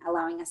fantastic in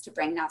allowing us to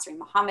bring Nasreen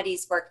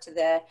Mohammadi's work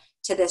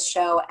to this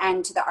show,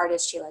 and to the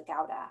artist Sheila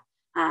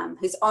Gowda,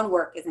 whose own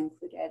work is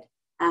included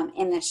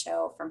in the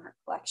show from her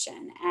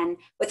collection. And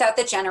without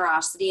the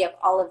generosity of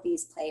all of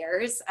these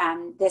players,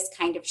 this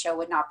kind of show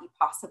would not be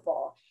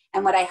possible.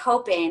 And what I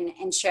hope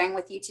in sharing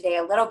with you today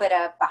a little bit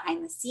of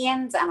behind the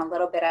scenes and a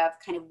little bit of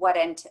kind of what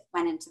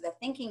went into the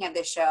thinking of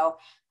the show,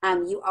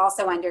 you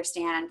also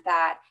understand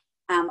that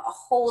a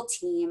whole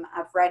team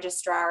of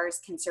registrars,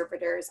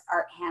 conservators,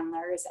 art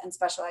handlers, and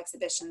special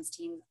exhibitions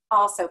teams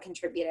also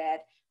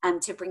contributed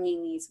to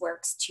bringing these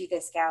works to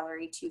this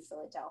gallery, to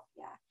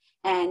Philadelphia.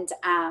 And,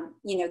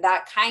 you know,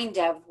 that kind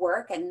of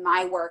work and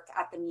my work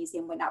at the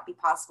museum would not be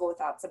possible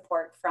without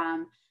support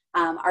from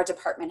our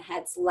department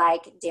heads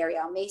like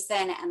Darielle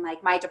Mason, and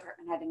like my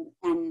department head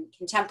and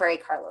contemporary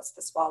Carlos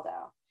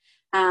Basualdo.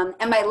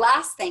 And my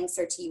last thanks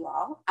are to you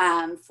all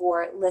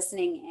for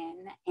listening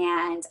in,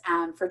 and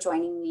for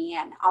joining me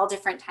in all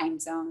different time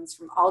zones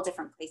from all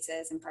different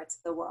places and parts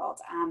of the world.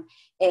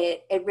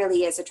 It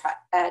really is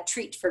a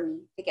treat for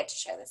me to get to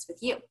share this with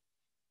you.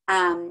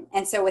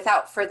 And so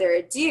without further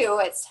ado,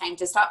 it's time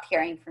to stop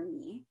hearing from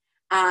me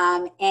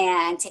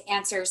and to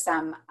answer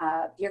some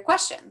of your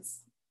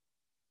questions.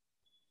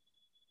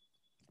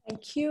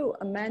 Thank you,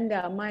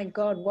 Amanda. My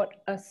God,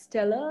 what a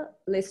stellar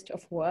list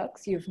of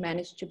works you've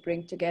managed to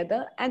bring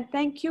together. And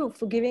thank you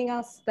for giving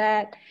us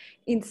that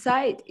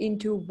insight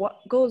into what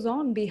goes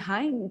on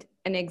behind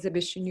an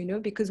exhibition, you know,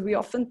 because we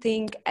often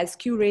think as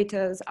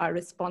curators, our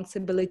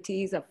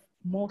responsibilities are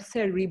more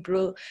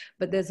cerebral,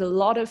 but there's a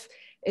lot of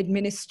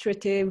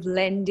administrative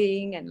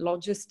lending and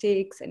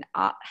logistics and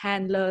art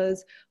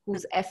handlers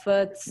whose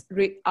efforts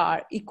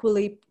are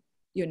equally,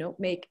 you know,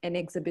 make an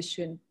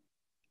exhibition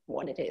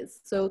what it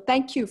is. So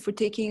thank you for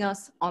taking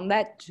us on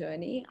that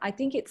journey. I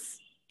think it's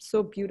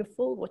so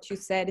beautiful what you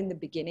said in the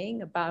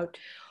beginning about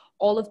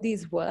all of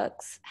these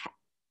works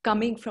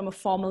coming from a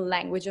formal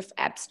language of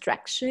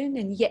abstraction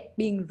and yet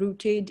being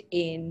rooted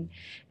in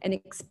an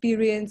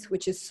experience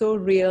which is so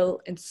real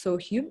and so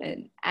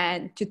human.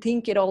 And to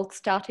think it all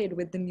started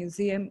with the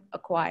museum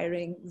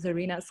acquiring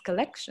Zarina's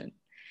collection,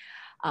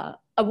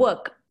 a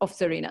work of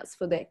Zarina's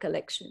for their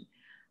collection.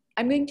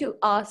 I'm going to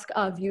ask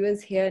our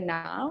viewers here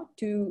now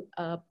to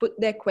put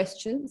their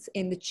questions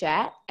in the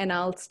chat, and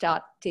I'll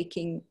start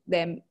taking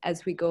them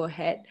as we go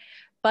ahead.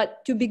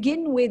 But to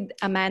begin with,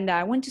 Amanda,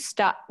 I want to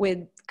start with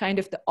kind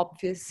of the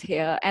obvious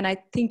here, and I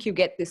think you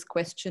get this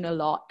question a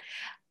lot.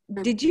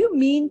 Did you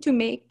mean to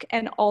make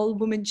an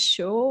all-woman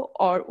show,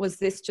 or was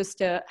this just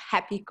a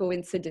happy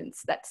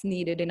coincidence that's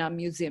needed in our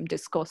museum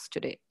discourse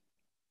today?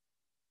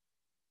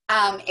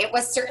 It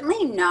was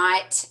certainly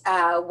not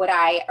what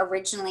I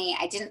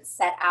didn't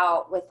set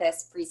out with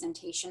this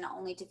presentation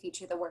only to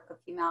feature the work of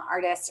female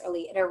artists.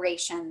 Early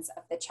iterations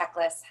of the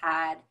checklist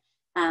had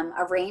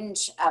a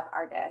range of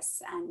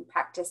artists and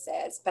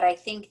practices, but I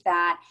think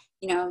that,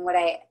 you know,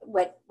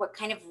 what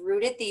kind of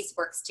rooted these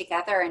works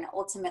together and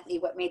ultimately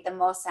what made the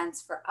most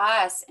sense for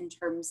us in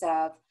terms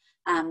of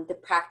the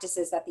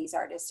practices that these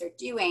artists are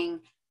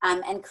doing,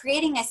 and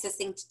creating a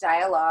succinct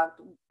dialogue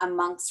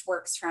amongst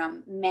works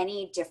from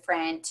many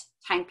different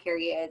time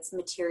periods,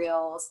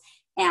 materials,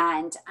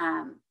 and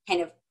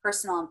kind of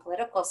personal and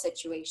political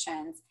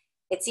situations.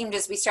 It seemed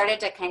as we started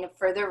to kind of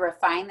further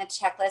refine the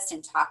checklist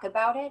and talk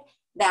about it,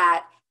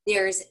 that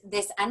there's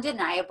this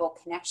undeniable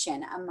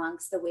connection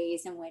amongst the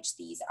ways in which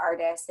these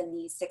artists, and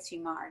these 6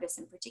 female artists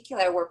in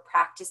particular, were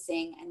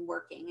practicing and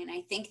working. And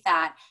I think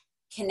that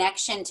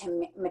connection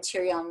to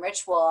material and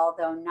ritual,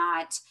 although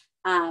not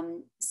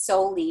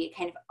solely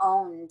kind of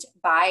owned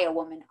by a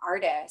woman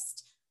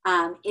artist,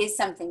 is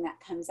something that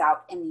comes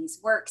out in these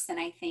works, and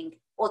I think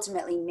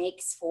ultimately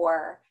makes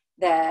for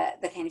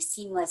the kind of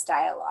seamless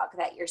dialogue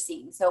that you're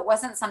seeing. So it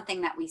wasn't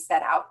something that we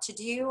set out to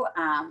do,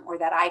 or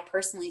that I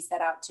personally set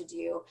out to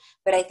do,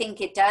 but I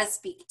think it does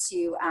speak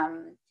to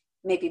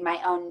maybe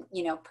my own,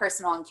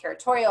 personal and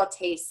curatorial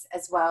tastes,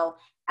 as well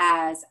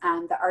as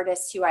the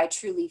artists who I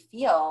truly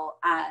feel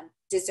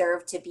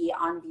deserve to be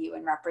on view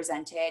and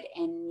represented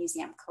in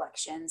museum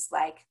collections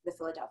like the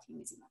Philadelphia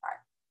Museum of Art.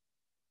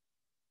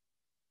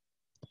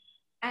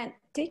 And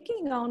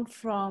taking on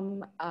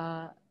from,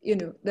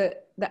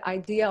 the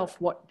idea of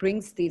what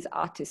brings these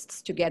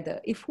artists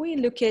together, if we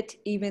look at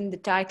even the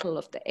title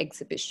of the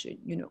exhibition,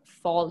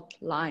 fault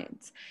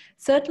lines,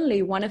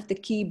 certainly one of the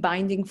key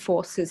binding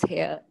forces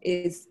here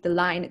is the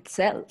line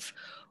itself,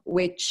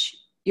 which,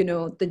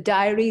 the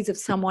diaries of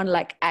someone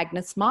like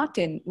Agnes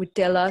Martin would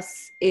tell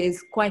us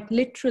is quite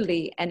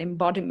literally an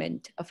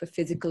embodiment of a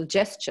physical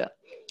gesture.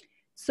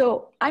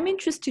 So I'm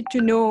interested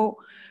to know,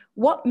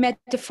 what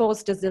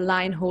metaphors does the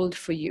line hold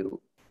for you?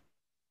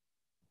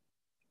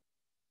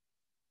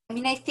 I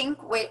mean, I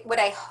think what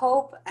I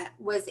hope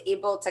was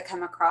able to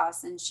come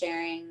across in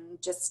sharing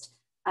just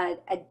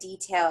a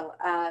detail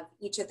of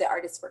each of the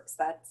artist's works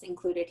that's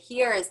included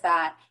here is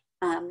that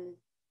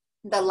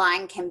the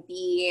line can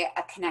be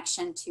a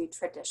connection to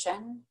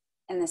tradition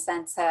in the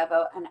sense of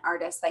an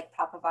artist like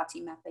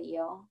Prabhavati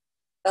Mepayil.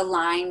 The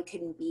line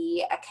can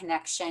be a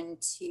connection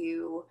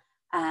to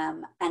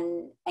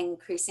an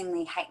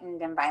increasingly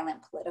heightened and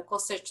violent political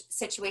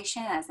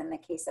situation, as in the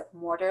case of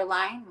Mortar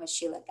Line with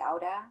Sheila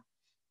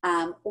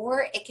Gowda.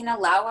 Or it can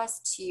allow us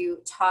to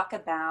talk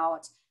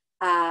about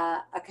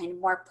a kind of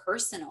more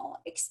personal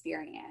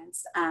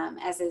experience,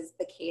 as is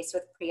the case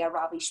with Priya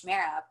Ravi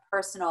Shmera,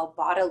 personal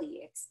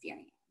bodily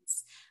experience.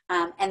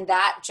 And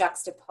that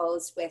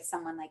juxtaposed with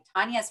someone like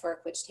Tanya's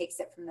work, which takes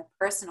it from the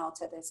personal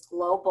to this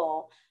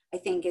global, I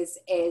think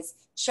is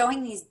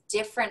showing these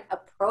different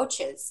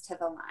approaches to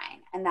the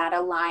line. And that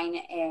a line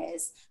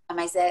is,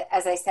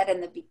 as I said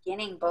in the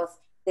beginning, both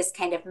this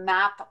kind of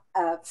map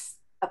of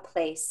a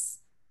place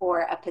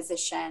or a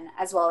position,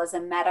 as well as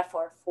a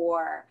metaphor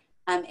for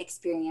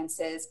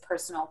experiences,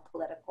 personal,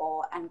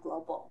 political, and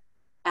global.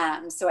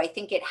 So I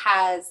think it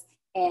has,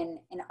 in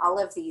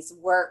all of these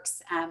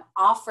works,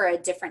 offer a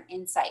different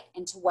insight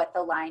into what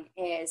the line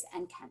is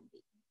and can be.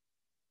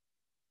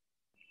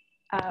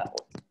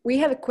 We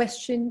have a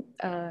question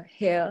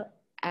here,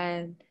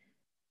 and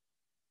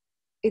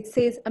it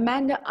says,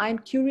 Amanda, I'm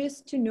curious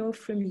to know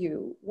from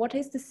you, what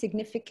is the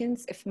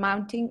significance of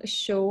mounting a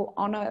show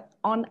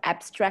on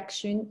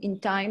abstraction in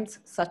times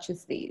such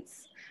as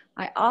these?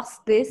 I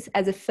ask this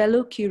as a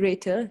fellow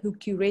curator who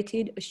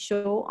curated a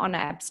show on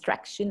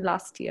abstraction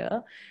last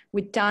year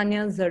with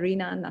Tanya,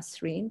 Zarina, and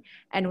Nasreen,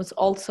 and was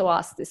also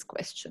asked this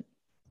question.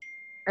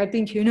 I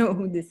think you know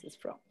who this is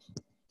from.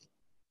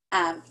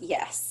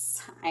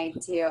 Yes, I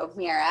do,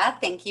 Mira.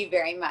 Thank you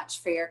very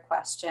much for your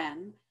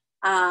question.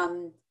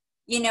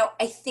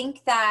 I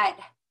think that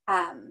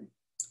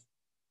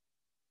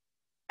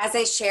as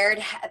I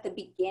shared at the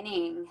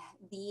beginning,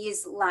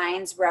 these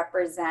lines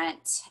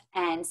represent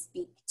and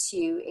speak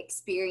to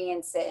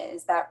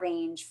experiences that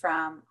range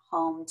from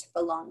home to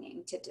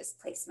belonging to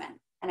displacement.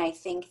 And I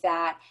think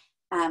that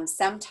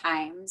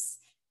sometimes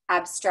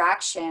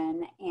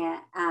abstraction, and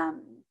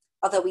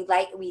although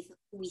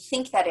we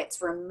think that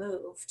it's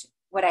removed,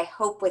 what I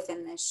hope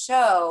within this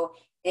show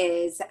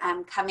is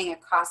coming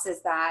across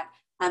is that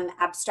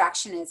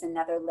abstraction is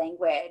another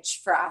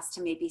language for us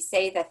to maybe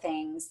say the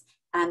things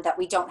that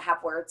we don't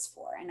have words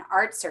for. And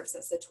art serves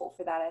as a tool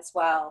for that as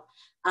well.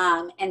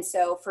 And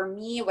so for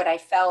me, what I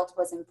felt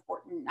was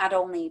important, not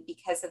only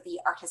because of the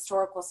art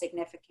historical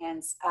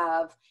significance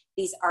of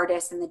these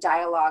artists and the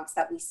dialogues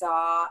that we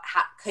saw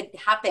could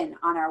happen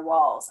on our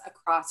walls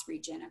across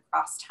region,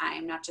 across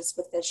time, not just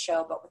with this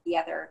show, but with the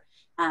other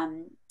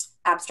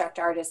abstract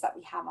artists that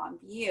we have on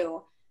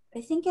view. But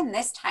I think in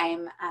this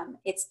time,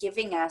 it's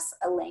giving us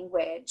a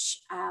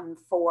language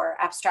for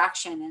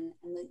abstraction,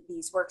 and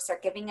these works are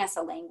giving us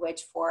a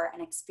language for an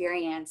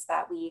experience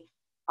that we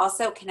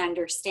also can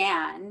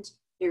understand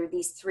through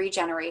these 3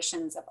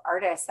 generations of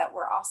artists, that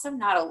we're also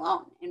not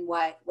alone in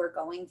what we're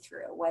going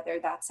through, whether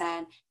that's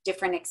a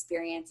different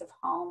experience of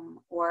home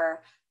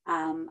or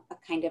a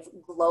kind of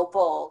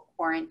global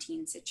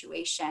quarantine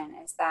situation,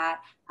 is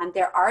that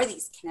there are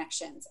these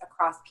connections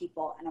across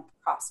people and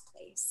across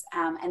place.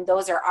 And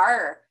those are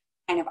our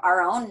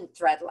own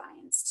thread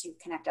lines to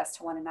connect us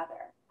to one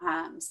another.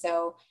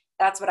 So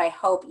that's what I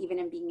hope, even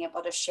in being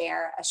able to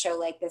share a show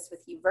like this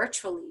with you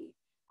virtually,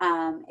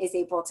 is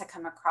able to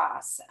come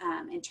across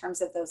in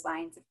terms of those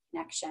lines of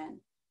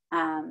connection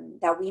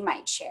that we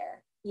might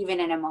share, even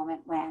in a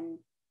moment when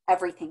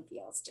everything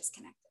feels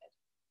disconnected.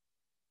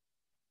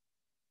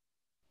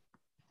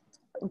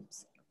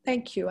 Oops.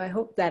 Thank you. I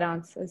hope that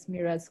answers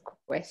Mira's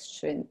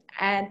question.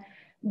 And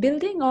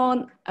building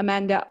on,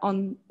 Amanda,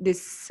 on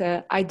this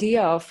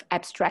idea of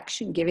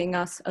abstraction, giving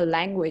us a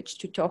language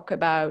to talk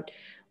about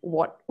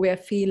what we're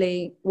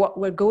feeling, what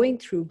we're going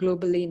through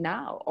globally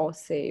now, or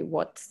say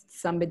what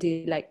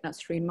somebody like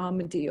Nasreen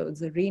Mahmoudi or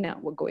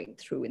Zarina were going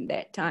through in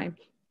their time.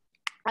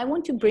 I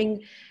want to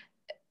bring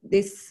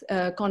this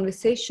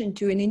conversation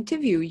to an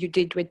interview you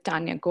did with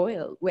Tanya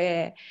Goyal,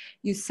 where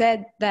you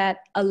said that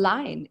a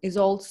line is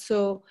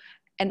also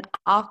an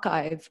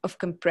archive of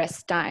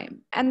compressed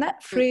time. And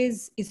that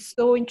phrase is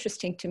so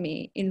interesting to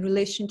me in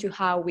relation to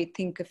how we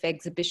think of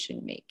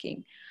exhibition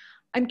making.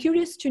 I'm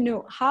curious to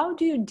know, how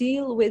do you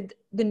deal with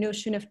the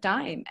notion of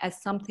time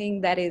as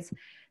something that is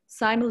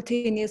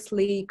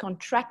simultaneously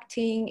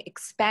contracting,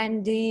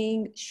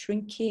 expanding,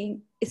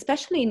 shrinking,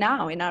 especially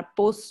now in our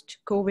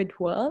post-COVID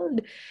world?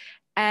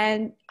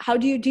 And how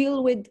do you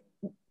deal with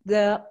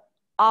the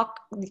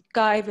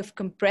archive of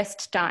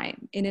compressed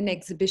time in an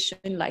exhibition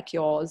like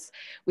yours,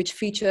 which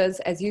features,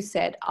 as you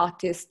said,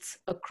 artists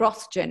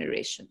across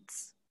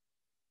generations?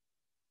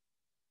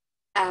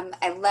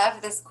 I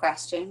love this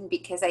question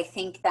because I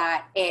think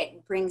that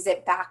it brings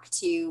it back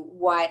to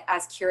what,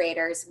 as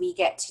curators, we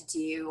get to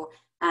do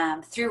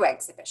through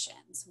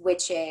exhibitions,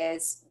 which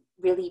is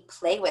really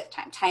play with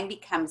time. Time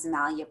becomes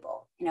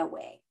malleable in a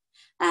way.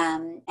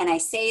 And I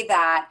say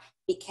that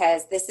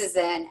because this is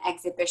an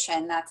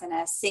exhibition that's in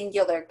a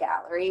singular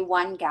gallery,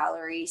 one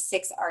gallery,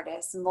 6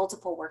 artists,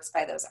 multiple works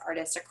by those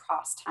artists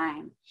across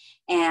time.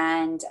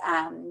 And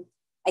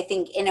I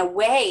think in a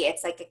way,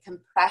 it's like a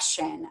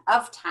compression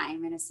of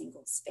time in a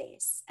single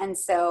space. And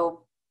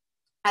so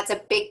that's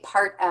a big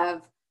part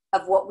of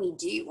what we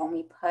do when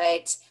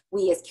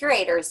we as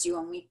curators do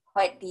when we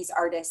put these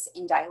artists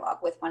in dialogue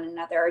with one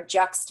another, or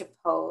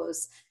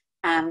juxtapose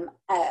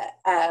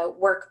a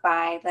work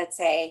by, let's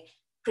say,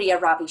 Priya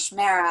Ravish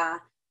Mehra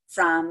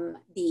from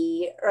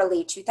the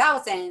early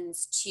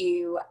 2000s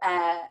to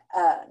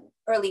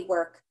early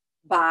work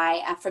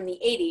by from the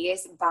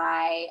 80s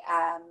by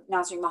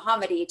Nasreen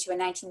Mahmoudi to a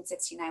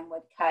 1969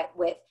 woodcut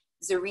with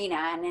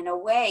Zarina. And in a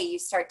way, you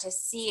start to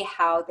see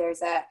how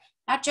there's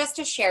not just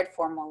a shared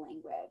formal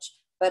language,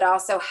 but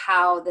also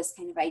how this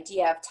kind of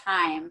idea of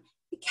time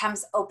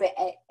becomes open.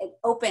 It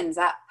opens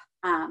up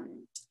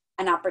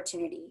an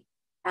opportunity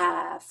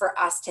for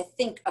us to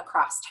think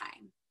across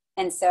time.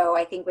 And so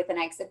I think with an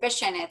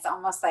exhibition, it's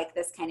almost like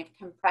this kind of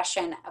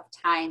compression of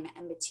time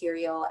and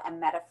material and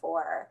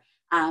metaphor.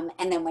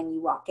 And then when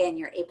you walk in,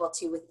 you're able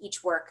to, with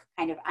each work,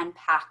 kind of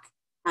unpack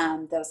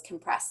those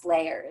compressed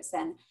layers.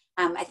 And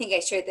I think I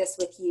shared this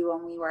with you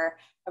when we were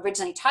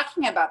originally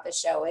talking about the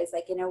show, is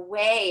like, in a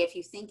way, if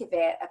you think of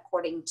it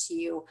according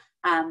to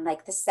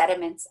like the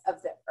sediments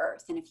of the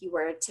earth, and if you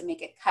were to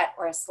make a cut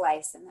or a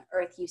slice in the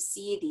earth, you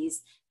see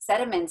these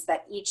sediments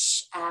that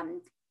each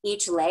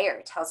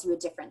layer tells you a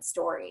different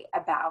story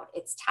about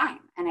its time.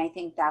 And I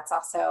think that's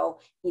also,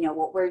 you know,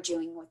 what we're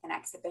doing with an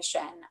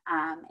exhibition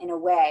in a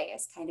way,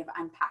 is kind of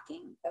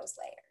unpacking those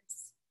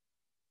layers.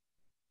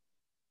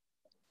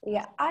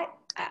 Yeah,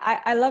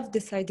 I love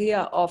this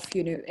idea of,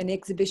 you know, an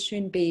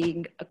exhibition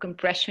being a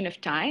compression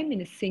of time in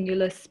a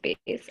singular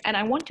space. And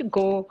I want to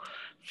go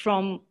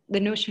from the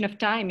notion of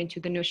time into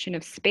the notion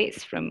of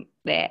space from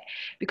there,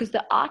 because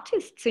the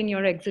artists in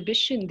your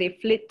exhibition, they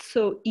flit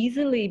so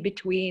easily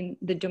between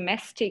the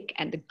domestic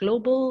and the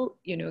global,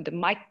 you know, the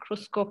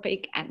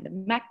microscopic and the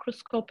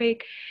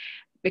macroscopic.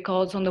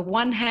 Because on the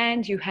one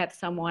hand, you have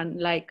someone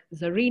like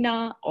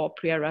Zarina or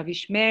Priya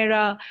Ravish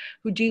Mehra,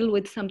 who deal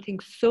with something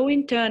so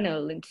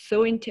internal and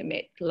so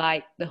intimate,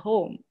 like the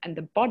home and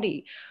the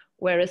body.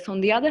 Whereas on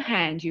the other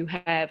hand, you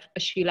have a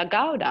Sheila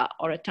Gowda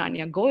or a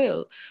Tanya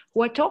Goyal,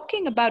 who are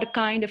talking about a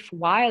kind of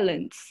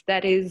violence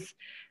that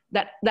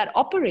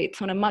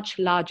operates on a much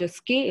larger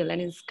scale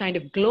and is kind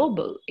of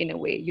global in a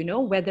way, you know,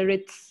 whether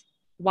it's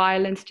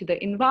violence to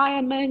the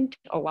environment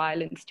or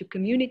violence to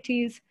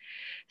communities.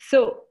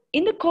 So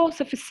in the course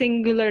of a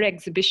singular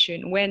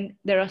exhibition, when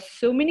there are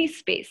so many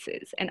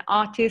spaces and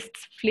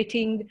artists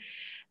flitting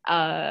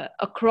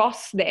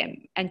across them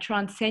and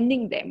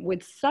transcending them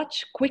with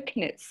such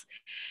quickness,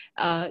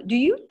 do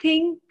you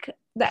think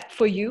that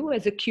for you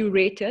as a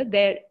curator,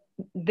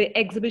 the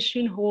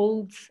exhibition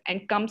holds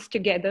and comes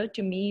together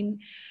to mean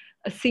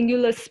a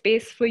singular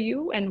space for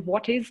you? And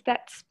what is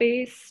that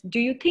space?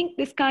 Do you think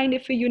this kind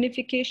of a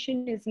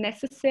unification is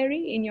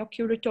necessary in your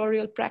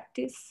curatorial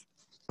practice?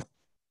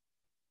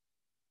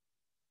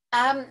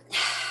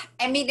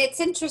 I mean, it's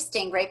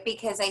interesting, right?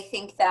 Because I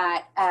think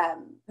that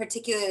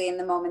particularly in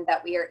the moment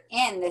that we are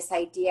in, this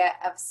idea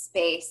of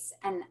space,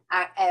 and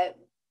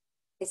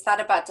it's thought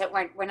about that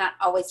we're not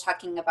always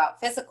talking about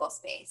physical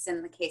space.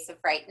 In the case of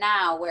right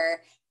now,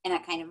 we're in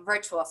a kind of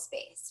virtual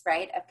space,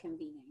 right, of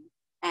convening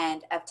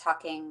and of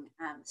talking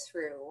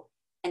through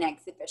an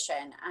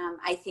exhibition.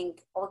 I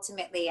think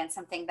ultimately, and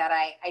something that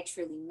I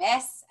truly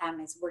miss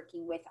is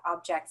working with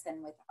objects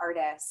and with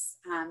artists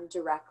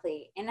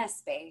directly in a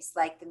space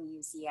like the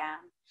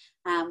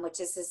museum, which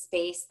is a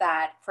space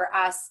that for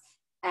us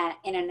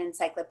in an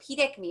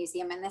encyclopedic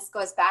museum, and this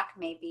goes back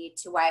maybe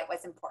to why it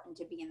was important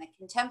to be in the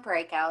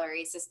contemporary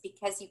galleries, is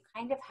because you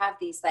kind of have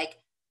these like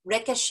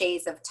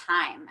ricochets of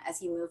time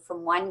as you move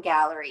from one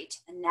gallery to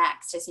the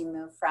next, as you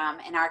move from,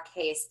 in our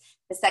case,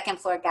 the second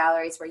floor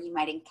galleries where you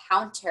might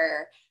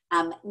encounter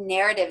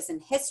narratives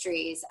and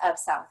histories of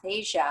South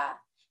Asia,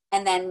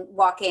 and then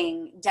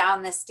walking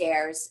down the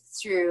stairs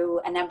through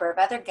a number of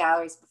other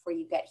galleries before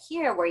you get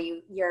here, where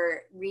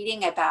you're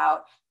reading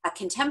about a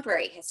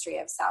contemporary history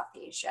of South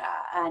Asia,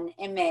 an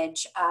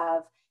image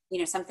of, you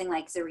know, something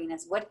like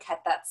Zarina's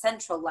woodcut. That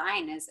central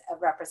line is a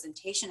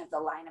representation of the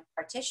line of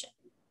partition.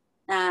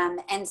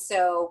 And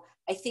so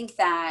I think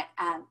that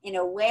in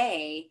a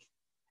way,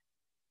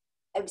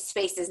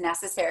 space is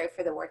necessary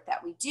for the work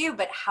that we do,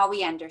 but how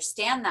we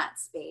understand that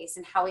space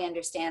and how we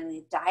understand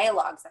the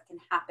dialogues that can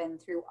happen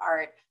through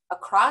art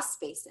across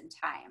space and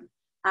time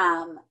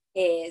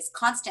is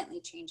constantly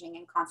changing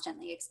and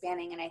constantly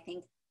expanding. And I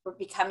think we're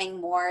becoming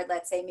more,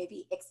 let's say,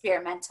 maybe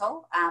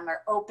experimental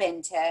or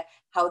open to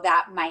how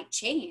that might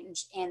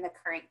change in the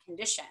current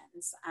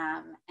conditions.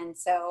 And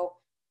so,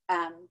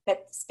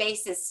 but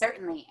space is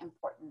certainly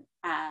important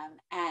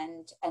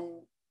and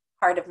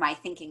part of my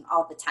thinking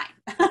all the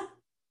time.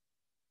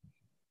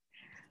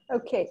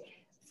 Okay,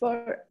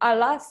 for our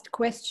last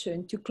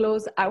question to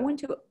close, I want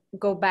to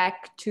go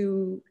back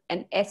to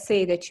an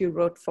essay that you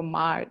wrote for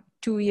MAR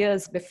 2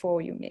 years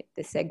before you made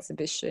this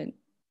exhibition,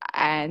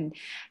 and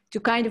to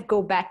kind of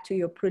go back to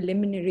your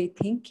preliminary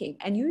thinking.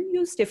 And you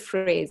used a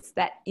phrase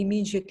that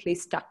immediately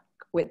stuck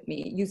with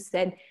me. You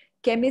said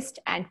chemist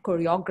and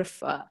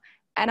choreographer.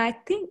 And I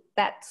think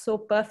that so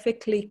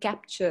perfectly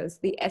captures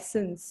the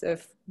essence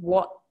of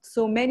what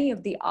so many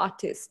of the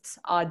artists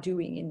are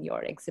doing in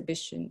your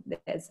exhibition.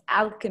 There's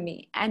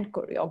alchemy and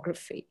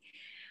choreography.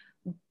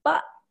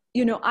 But,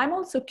 you know, I'm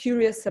also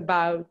curious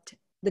about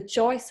the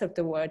choice of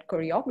the word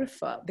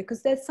choreographer,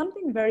 because there's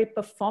something very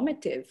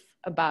performative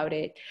about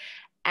it.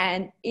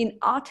 And in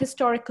art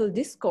historical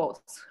discourse,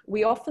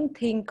 we often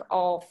think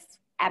of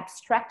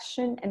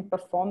abstraction and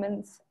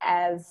performance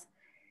as,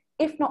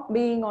 if not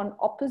being on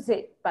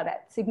opposite, but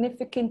at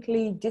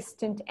significantly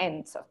distant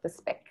ends of the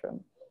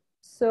spectrum.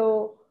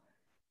 So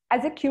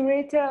as a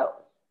curator,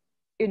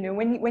 you know,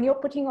 when you're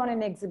putting on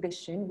an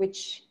exhibition,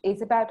 which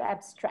is about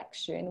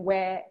abstraction,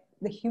 where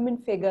the human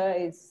figure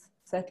is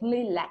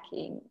certainly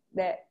lacking,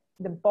 that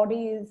the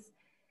body is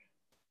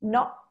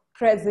not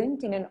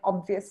present in an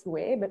obvious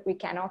way, but we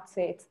cannot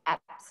say it's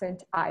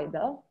absent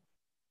either.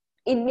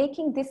 In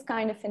making this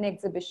kind of an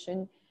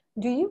exhibition,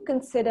 do you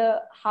consider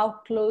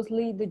how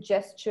closely the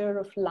gesture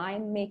of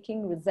line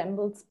making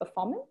resembles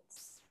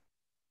performance?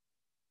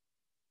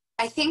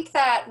 I think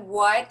that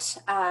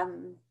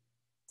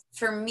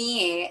for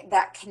me,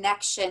 that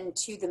connection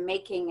to the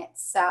making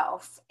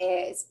itself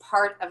is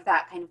part of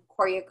that kind of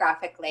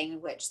choreographic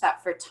language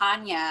that for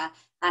Tanya,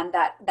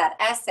 that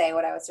essay,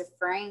 what I was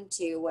referring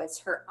to was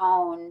her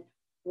own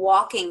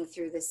walking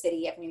through the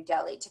city of New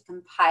Delhi to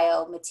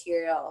compile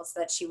materials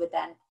that she would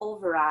then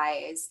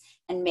pulverize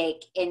and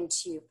make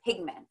into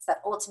pigments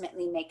that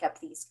ultimately make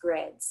up these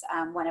grids,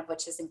 one of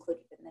which is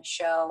included in the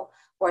show,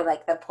 or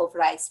like the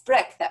pulverized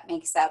brick that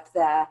makes up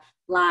the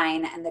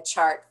line and the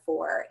chart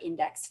for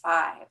Index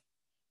 5.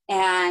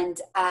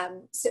 And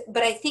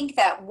but I think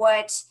that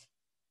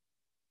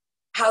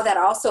how that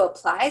also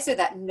applies, or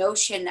that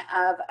notion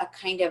of a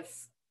kind of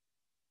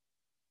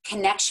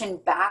connection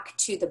back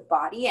to the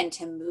body and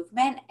to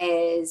movement,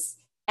 is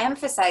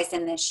emphasized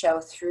in this show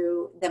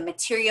through the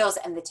materials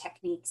and the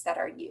techniques that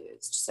are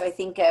used. So I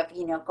think of,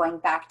 you know, going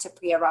back to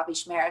Priya Ravi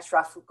Shmer's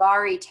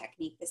Rafugari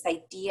technique, this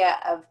idea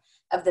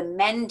of the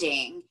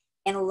mending,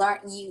 and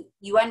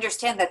you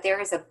understand that there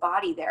is a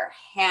body, there are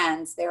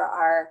hands, there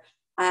are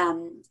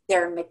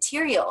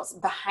materials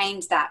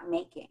behind that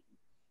making.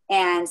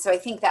 And so I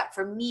think that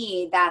for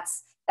me,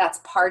 that's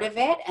part of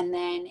it. And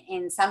then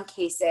in some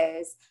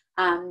cases,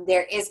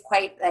 there is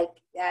quite like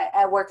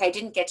a work I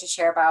didn't get to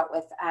share about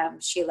with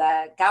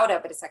Sheila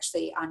Gowda, but it's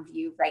actually on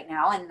view right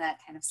now in the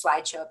kind of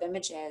slideshow of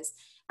images,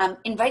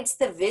 invites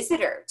the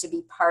visitor to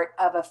be part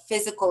of a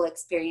physical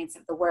experience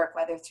of the work,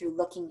 whether through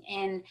looking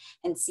in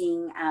and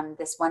seeing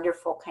this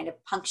wonderful kind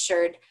of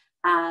punctured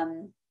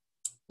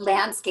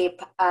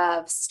landscape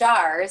of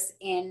stars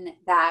in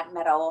that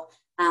metal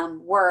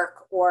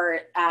work, or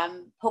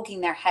poking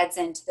their heads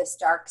into this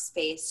dark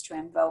space to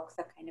invoke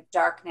the kind of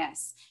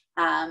darkness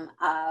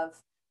of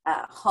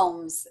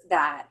homes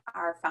that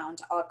are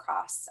found all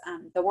across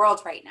the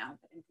world right now.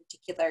 But in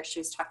particular, she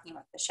was talking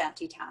about the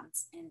shanty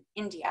towns in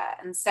India.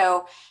 And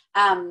so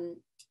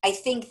I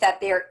think that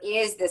there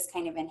is this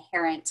kind of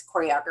inherent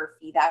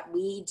choreography that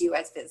we do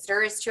as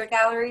visitors to a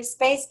gallery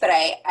space, but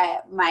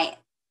my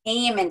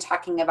aim in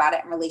talking about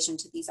it in relation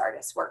to these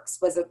artists' works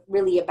was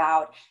really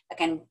about,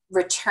 again,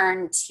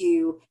 return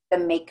to the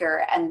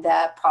maker and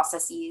the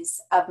processes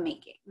of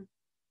making.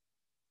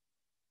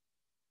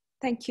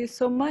 Thank you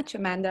so much,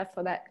 Amanda,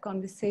 for that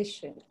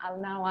conversation. I'll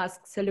now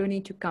ask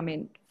Saloni to come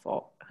in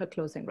for her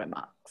closing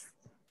remarks.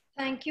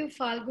 Thank you,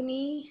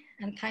 Falguni,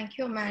 and thank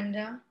you,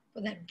 Amanda.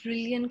 for that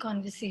brilliant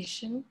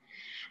conversation.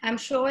 I'm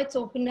sure it's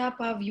opened up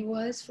our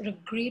viewers for a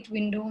great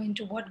window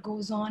into what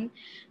goes on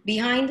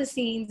behind the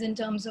scenes in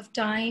terms of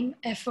time,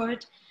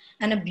 effort,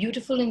 and a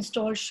beautiful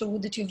installed show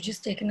that you've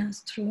just taken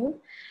us through.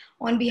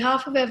 On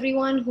behalf of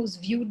everyone who's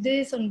viewed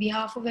this, on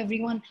behalf of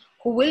everyone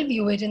who will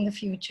view it in the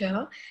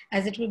future,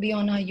 as it will be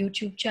on our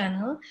YouTube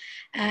channel,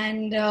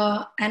 and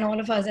all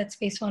of us at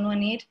Space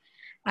 118,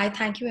 I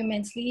thank you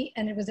immensely,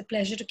 and it was a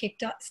pleasure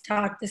to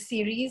start the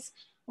series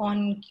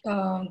on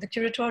the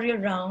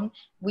curatorial round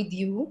with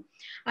you.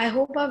 I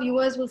hope our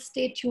viewers will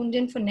stay tuned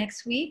in for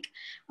next week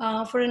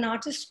for an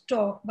artist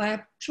talk by a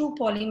true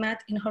polymath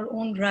in her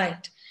own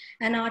right,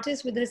 an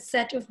artist with a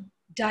set of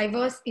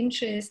diverse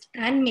interests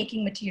and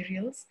making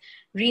materials,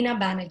 Reena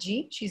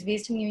Banerjee. She's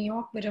based in New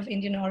York, but of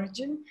Indian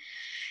origin.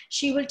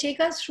 She will take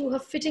us through her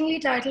fittingly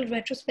titled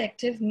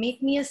retrospective,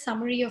 Make Me a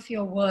Summary of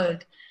Your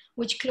World,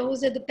 which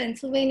closed at the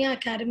Pennsylvania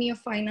Academy of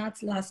Fine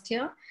Arts last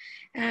year.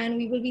 And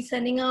we will be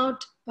sending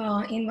out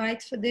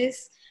invites for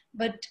this,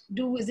 but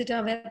do visit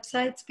our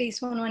website,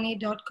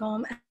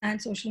 space118.com,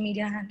 and social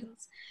media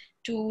handles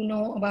to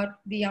know about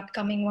the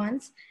upcoming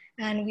ones.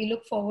 And we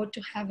look forward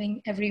to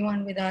having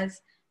everyone with us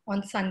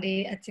on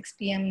Sunday at 6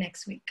 p.m.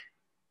 next week.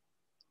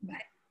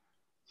 Bye.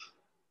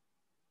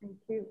 Thank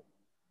you.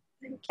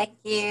 Thank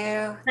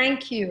you.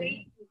 Thank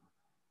you.